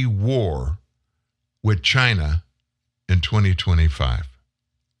would be war with China in 2025.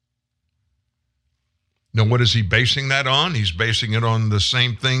 Now, what is he basing that on? He's basing it on the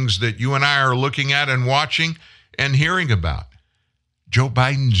same things that you and I are looking at and watching and hearing about. Joe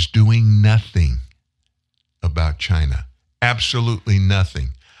Biden's doing nothing about China. Absolutely nothing.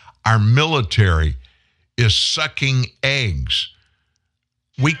 Our military is sucking eggs.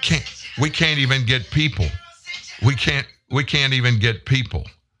 We can't even get people. We can't even get people.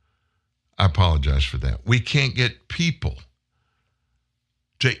 I apologize for that. We can't get people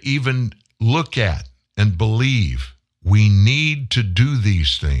to even look at and believe we need to do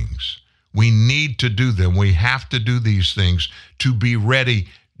these things. We need to do them. We have to do these things to be ready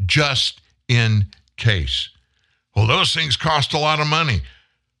just in case. Well, those things cost a lot of money.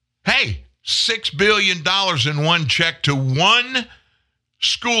 Hey, $6 billion in one check to one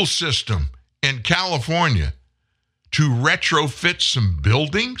school system in California to retrofit some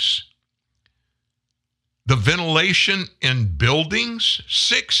buildings. The ventilation in buildings,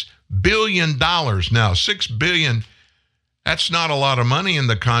 $6 billion. Now, $6 billion, that's not a lot of money in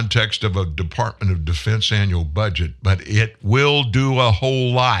the context of a Department of Defense annual budget, but it will do a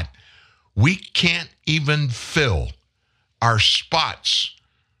whole lot. We can't even fill our spots,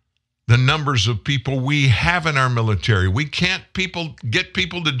 the numbers of people we have in our military. We can't get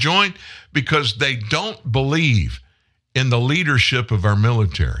people to join because they don't believe in the leadership of our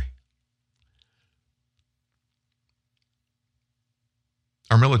military.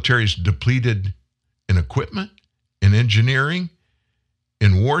 Our military is depleted in equipment, in engineering,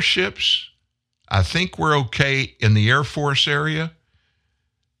 in warships. I think we're okay in the Air Force area.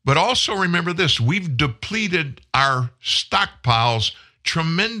 But also remember this, we've depleted our stockpiles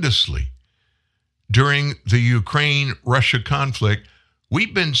tremendously during the Ukraine-Russia conflict.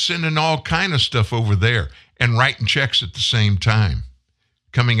 We've been sending all kind of stuff over there and writing checks at the same time,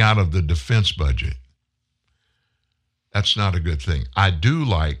 coming out of the defense budget. That's not a good thing. I do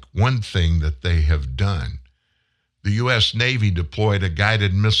like one thing that they have done. The U.S. Navy deployed a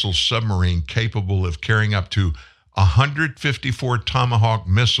guided missile submarine capable of carrying up to 154 Tomahawk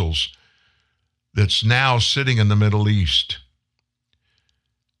missiles that's now sitting in the Middle East.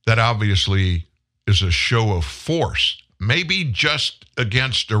 That obviously is a show of force, maybe just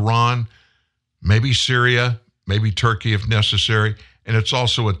against Iran, maybe Syria, maybe Turkey if necessary, and it's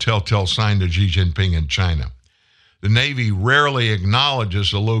also a telltale sign to Xi Jinping in China. The Navy rarely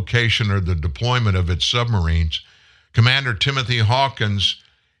acknowledges the location or the deployment of its submarines. Commander Timothy Hawkins,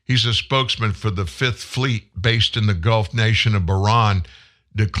 he's a spokesman for the Fifth Fleet based in the Gulf nation of Bahrain,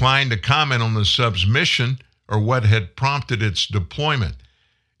 declined to comment on the sub's mission or what had prompted its deployment.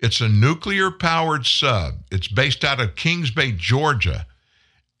 It's a nuclear-powered sub. It's based out of Kings Bay, Georgia,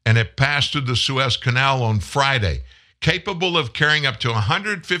 and it passed through the Suez Canal on Friday, capable of carrying up to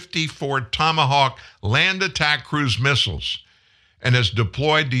 154 Tomahawk land attack cruise missiles, and has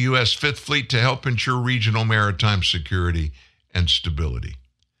deployed the U.S. Fifth Fleet to help ensure regional maritime security and stability.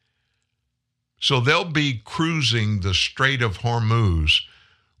 So they'll be cruising the Strait of Hormuz,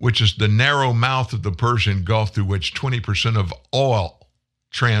 which is the narrow mouth of the Persian Gulf through which 20% of oil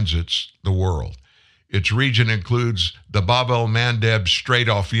transits the world. Its region includes the Bab el-Mandeb Strait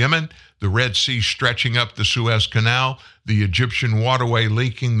off Yemen, the Red Sea stretching up the Suez Canal, the Egyptian waterway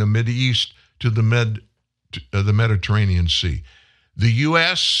linking the Mideast to the Mediterranean Sea. The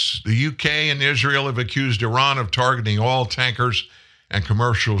U.S., the U.K., and Israel have accused Iran of targeting oil tankers and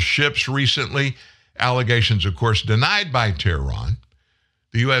commercial ships recently. Allegations, of course, denied by Tehran.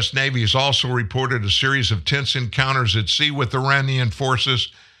 The U.S. Navy has also reported a series of tense encounters at sea with Iranian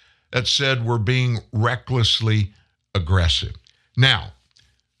forces that said were being recklessly aggressive. Now,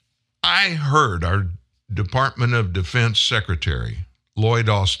 I heard our Department of Defense Secretary, Lloyd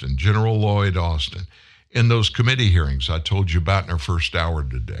Austin, General Lloyd Austin, in those committee hearings I told you about in our first hour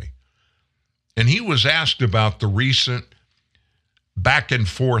today. And he was asked about the recent back and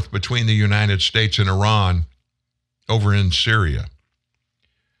forth between the United States and Iran over in Syria.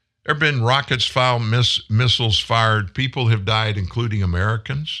 There have been rockets fired, missiles fired. People have died, including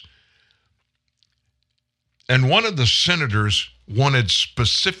Americans. And one of the senators wanted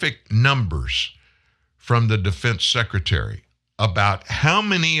specific numbers from the defense secretary about how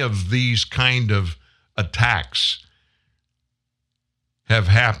many of these kind of attacks have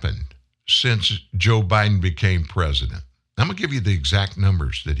happened since Joe Biden became president. I'm going to give you the exact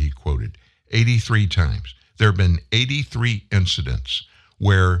numbers that he quoted. 83 times. There have been 83 incidents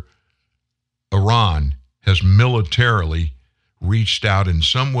where Iran has militarily reached out in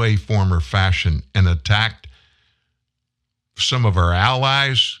some way, form, or fashion and attacked some of our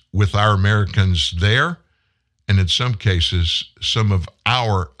allies with our Americans there, and in some cases, some of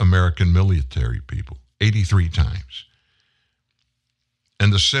our American military people. 83 times.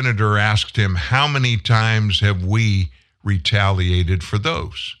 And the senator asked him, how many times have we retaliated for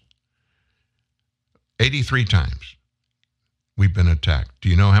those? 83 times we've been attacked. Do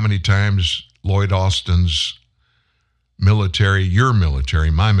you know how many times Lloyd Austin's military, your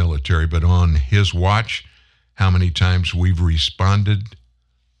military, my military, but on his watch, how many times we've responded?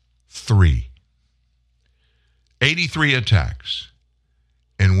 3. 83 attacks,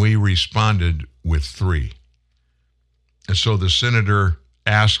 and we responded with 3. And so the senator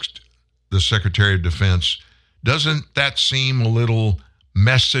asked the Secretary of Defense, doesn't that seem a little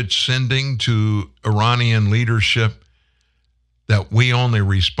message sending to Iranian leadership that we only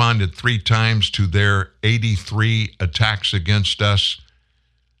responded 3 times to their 83 attacks against us?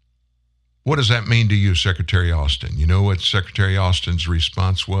 What does that mean to you, Secretary Austin? You know what Secretary Austin's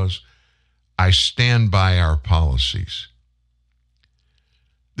response was? I stand by our policies.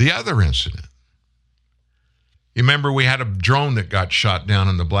 The other incident, you remember we had a drone that got shot down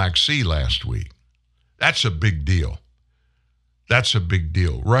in the Black Sea last week. That's a big deal. That's a big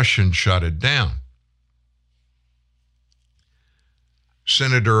deal. Russians shot it down.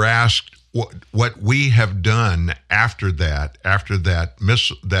 Senator asked what we have done after that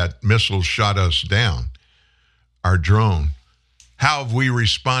missile shot us down, our drone. How have we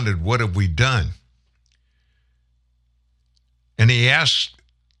responded? What have we done? And he asked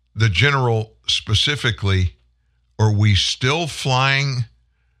the general specifically, are we still flying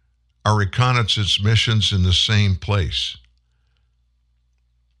our reconnaissance missions in the same place?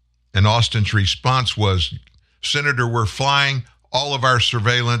 And Austin's response was, Senator, we're flying all of our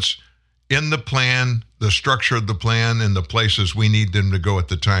surveillance in the plan, the structure of the plan, and the places we need them to go at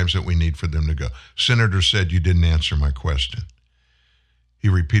the times that we need for them to go. Senator said, you didn't answer my question. He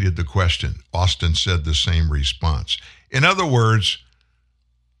repeated the question. Austin said the same response. In other words,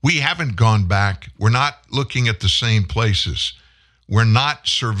 we haven't gone back. We're not looking at the same places. We're not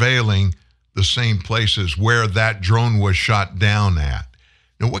surveilling the same places where that drone was shot down at.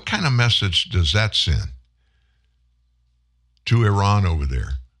 Now, what kind of message does that send to Iran over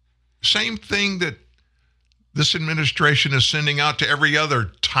there? Same thing that this administration is sending out to every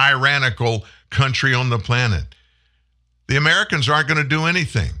other tyrannical country on the planet. The Americans aren't going to do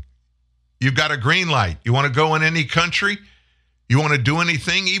anything. You've got a green light. You want to go in any country? You want to do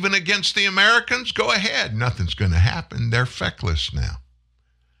anything even against the Americans? Go ahead. Nothing's going to happen. They're feckless now.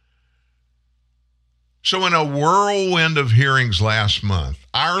 So in a whirlwind of hearings last month,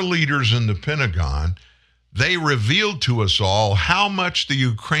 our leaders in the Pentagon, they revealed to us all how much the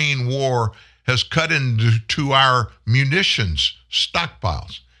Ukraine war has cut into our munitions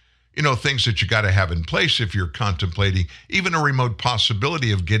stockpiles. You know, things that you got to have in place if you're contemplating even a remote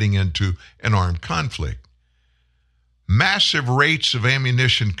possibility of getting into an armed conflict. Massive rates of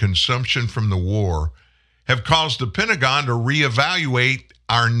ammunition consumption from the war have caused the Pentagon to reevaluate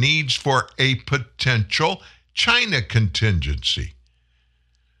our needs for a potential China contingency.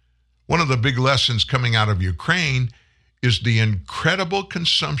 One of the big lessons coming out of Ukraine is the incredible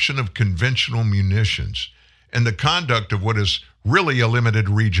consumption of conventional munitions and the conduct of what is really a limited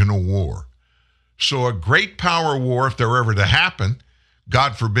regional war. So a great power war, if they're ever to happen,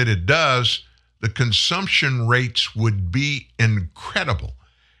 God forbid it does, the consumption rates would be incredible.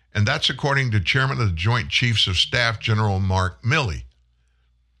 And that's according to Chairman of the Joint Chiefs of Staff, General Mark Milley.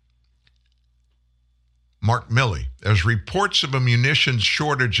 As reports of a munitions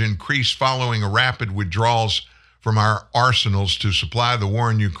shortage increase following a rapid withdrawals from our arsenals to supply the war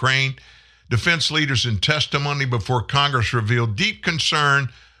in Ukraine, defense leaders in testimony before Congress revealed deep concern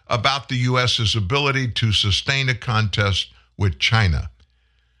about the U.S.'s ability to sustain a contest with China.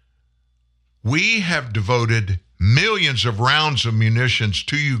 We have devoted millions of rounds of munitions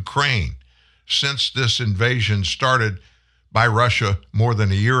to Ukraine since this invasion started by Russia more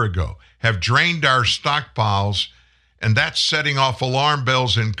than a year ago, have drained our stockpiles, and that's setting off alarm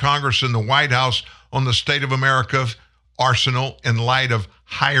bells in Congress and the White House on the state of America's arsenal in light of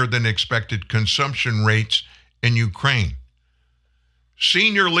higher than expected consumption rates in Ukraine.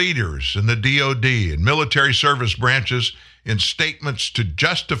 Senior leaders in the DOD and military service branches, in statements to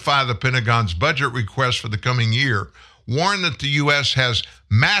justify the Pentagon's budget request for the coming year, warn that the U.S. has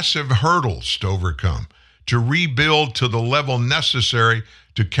massive hurdles to overcome to rebuild to the level necessary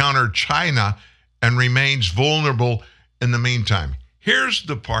to counter China and remains vulnerable in the meantime. Here's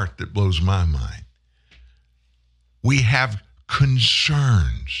the part that blows my mind. We have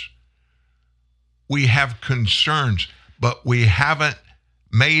concerns. But we haven't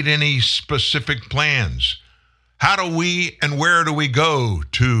made any specific plans. How do we and where do we go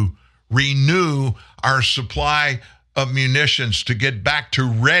to renew our supply of munitions to get back to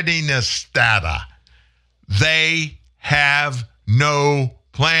readiness data? They have no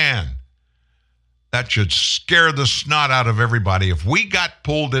plan. That should scare the snot out of everybody. If we got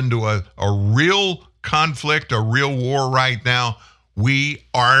pulled into a real conflict, a real war right now, we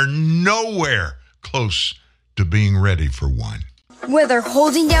are nowhere close to being ready for one. Whether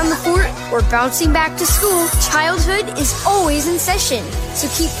holding down the fort or bouncing back to school, childhood is always in session. So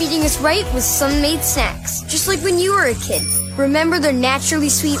keep feeding us right with Sun-Made snacks, just like when you were a kid. Remember their naturally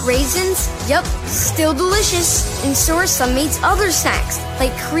sweet raisins? Yup, still delicious. And so are Sun-Made's other snacks,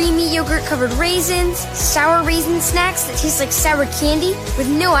 like creamy yogurt-covered raisins, sour raisin snacks that taste like sour candy with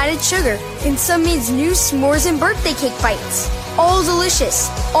no added sugar, and Sun-Made's new s'mores and birthday cake bites. All delicious,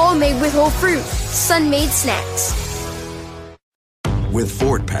 all made with whole fruit. Sun-Made snacks. With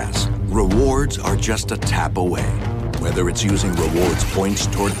Ford Pass, rewards are just a tap away. Whether it's using rewards points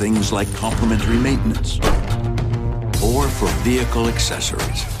toward things like complimentary maintenance or for vehicle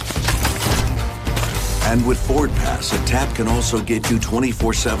accessories. And with Ford Pass, a tap can also get you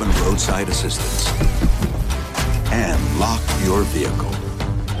 24/7 roadside assistance and lock your vehicle.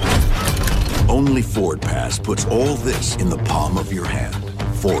 Only Ford Pass puts all this in the palm of your hand.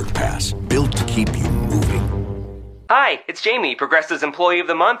 Ford Pass, built to keep you moving. Hi, it's Jamie, Progressive's Employee of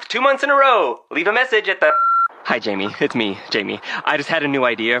the Month, 2 months in a row. Leave a message at the... Hi, Jamie. It's me, Jamie. I just had a new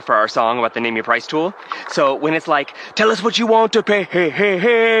idea for our song about the Name Your Price tool. So when it's like, tell us what you want to pay, hey, hey,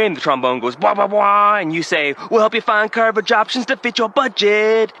 hey, and the trombone goes, blah, blah, blah, and you say, we'll help you find coverage options to fit your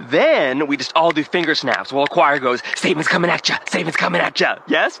budget. Then we just all do finger snaps while a choir goes, statements coming at ya, statements coming at ya.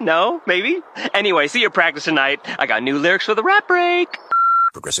 Yes? No? Maybe? Anyway, see your practice tonight. I got new lyrics for the rap break.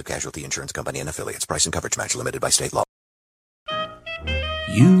 Progressive Casualty Insurance Company and Affiliates. Price and coverage match limited by state law.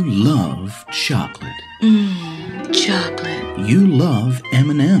 You love chocolate. Chocolate. You love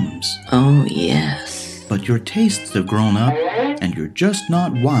M&Ms. Oh, yes. But your tastes have grown up, and you're just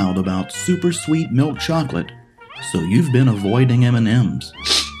not wild about super sweet milk chocolate, so you've been avoiding M&Ms.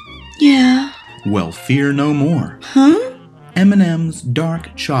 Yeah. Well, fear no more. Huh? M&M's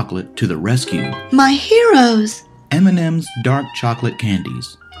Dark Chocolate to the rescue. My heroes. M&M's Dark Chocolate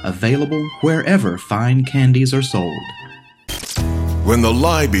Candies. Available wherever fine candies are sold. When the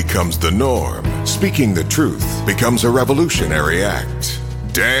lie becomes the norm, speaking the truth becomes a revolutionary act.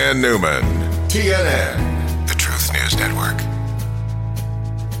 Dan Newman, TNN, the Truth News Network.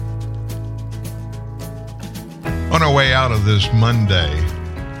 On our way out of this Monday,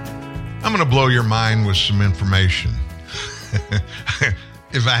 I'm going to blow your mind with some information.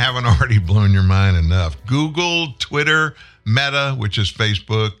 If I haven't already blown your mind enough. Google, Twitter, Meta, which is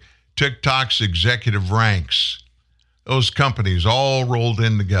Facebook, TikTok's executive ranks, those companies all rolled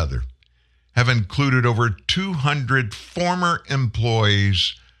in together, have included over 200 former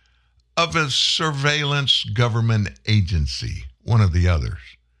employees of a surveillance government agency, one of the others,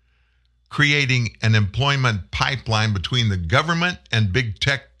 creating an employment pipeline between the government and big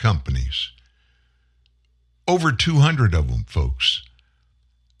tech companies. Over 200 of them, folks.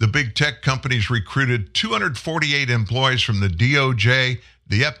 The big tech companies recruited 248 employees from the DOJ,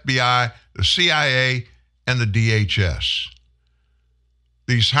 the FBI, the CIA, and the DHS.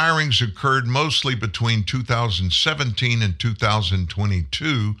 These hirings occurred mostly between 2017 and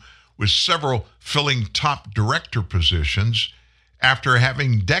 2022, with several filling top director positions after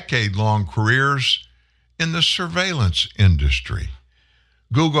having decade-long careers in the surveillance industry.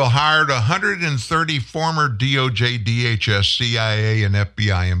 Google hired 130 former DOJ, DHS, CIA, and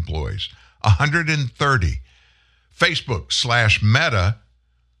FBI employees. 130. Facebook/Meta,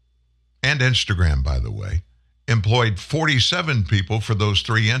 and Instagram, by the way, employed 47 people for those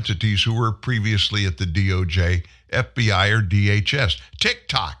three entities who were previously at the DOJ, FBI, or DHS.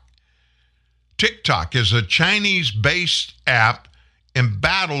 TikTok is a Chinese-based app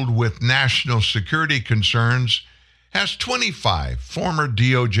embattled with national security concerns, has 25 former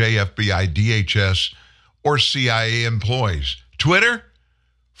DOJ, FBI, DHS, or CIA employees. Twitter,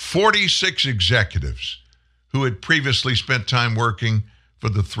 46 executives who had previously spent time working for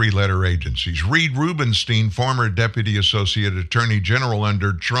the three-letter agencies. Reed Rubenstein, former Deputy Associate Attorney General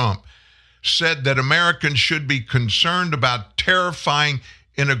under Trump, said that Americans should be concerned about terrifying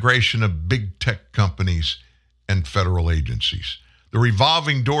integration of big tech companies and federal agencies. The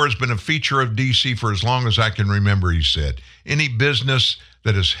revolving door has been a feature of D.C. for as long as I can remember, he said. Any business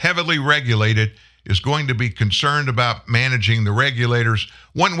that is heavily regulated is going to be concerned about managing the regulators.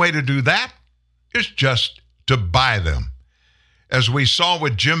 One way to do that is just to buy them. As we saw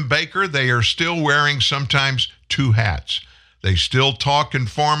with Jim Baker, they are still wearing sometimes two hats. They still talk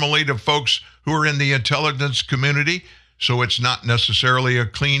informally to folks who are in the intelligence community, so it's not necessarily a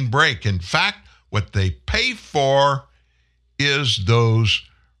clean break. In fact, what they pay for is those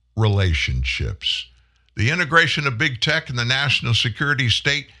relationships. The integration of big tech in the national security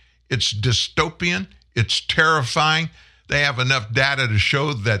state, it's dystopian, it's terrifying. They have enough data to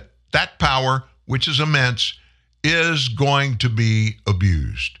show that that power, which is immense, is going to be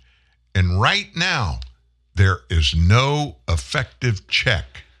abused. And right now, there is no effective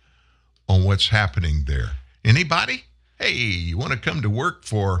check on what's happening there. Anybody? Hey, you want to come to work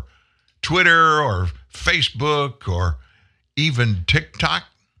for Twitter or Facebook or even TikTok?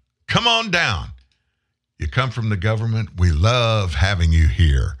 Come on down. You come from the government. We love having you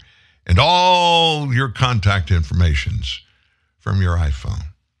here. And all your contact information's from your iPhone.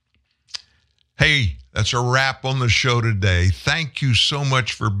 Hey, that's a wrap on the show today. Thank you so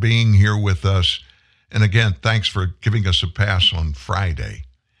much for being here with us. And again, thanks for giving us a pass on Friday.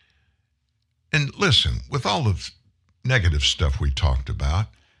 And listen, with all the negative stuff we talked about,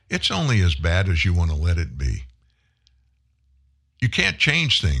 it's only as bad as you want to let it be. You can't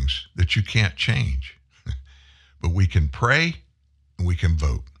change things that you can't change. But we can pray and we can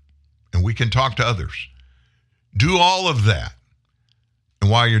vote and we can talk to others. Do all of that.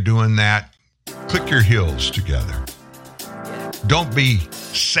 And while you're doing that, click your heels together. Don't be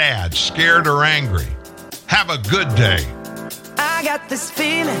sad, scared, or angry. Have a good day. I got this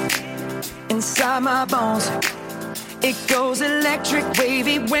feeling inside my bones. It goes electric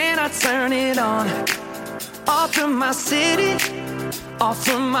wavy when I turn it on. Off from my city, off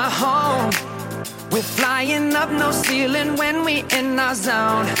from my home. We're flying up no ceiling when we in our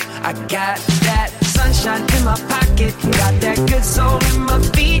zone. I got that sunshine in my pocket, got that good soul in my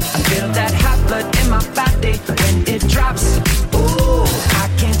feet. I feel that hot blood in my body when it drops. Ooh, I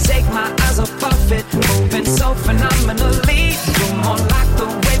can't take my eyes off of it, moving so phenomenally. You're more like the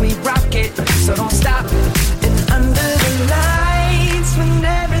way we rock it, so don't stop. And under the lights when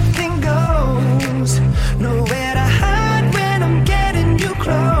everything goes, nowhere to hide when I'm getting you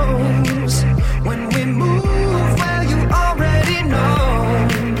close. When we move, well, you already know.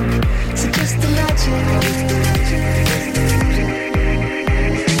 So just imagine.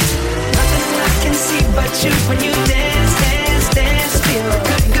 Nothing I can see but you when you dance, dance, dance. Feel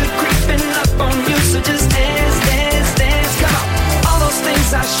good creeping up on you. So just dance, dance, dance. Come on. All those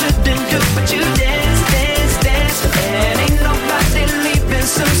things I shouldn't do, but you dance, dance, dance. And ain't nobody leaving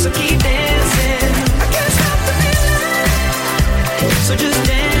soon, so keep dancing. I can't stop the feeling. So just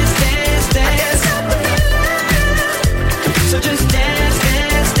dance, dance, dance. I can't stop the feeling.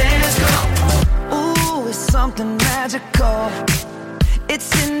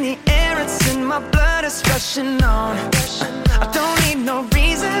 It's in the air, it's in my blood, it's rushing on. I don't need no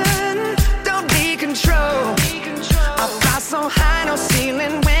reason, don't need control. I fly so high, no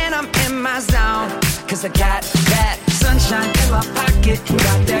ceiling when I'm in my zone. Cause I got that sunshine in my pocket,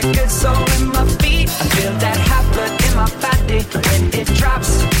 got that good soul in my feet. I feel that hot blood in my body when it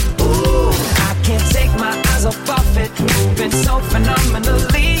drops. Ooh, I can't take my eyes off of it, moving so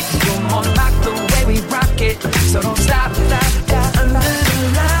phenomenally. You're more like the way we rock it, so don't stop. Under the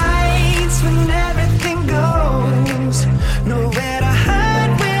lights when everything goes, nowhere to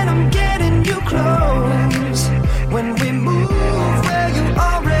hide when I'm getting you close. When we move where you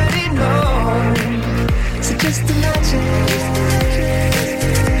already know, so just imagine.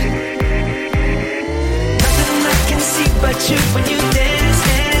 Nothing I can see but you when you dance,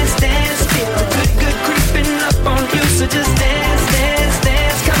 dance, dance. Feel the good creeping up on you, so just dance, dance,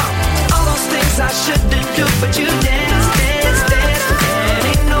 dance. Come on, all those things I shouldn't do, but you dance, dance, dance. And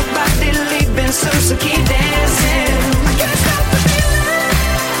ain't nobody leaving soon, so keep dancing. I can't stop the feeling,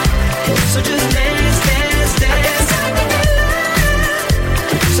 so just dance, dance, dance. I can't stop the feeling,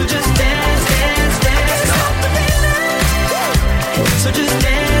 so just dance, dance, dance. I can't stop the feeling, so just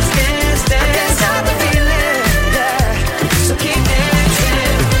dance, dance, dance.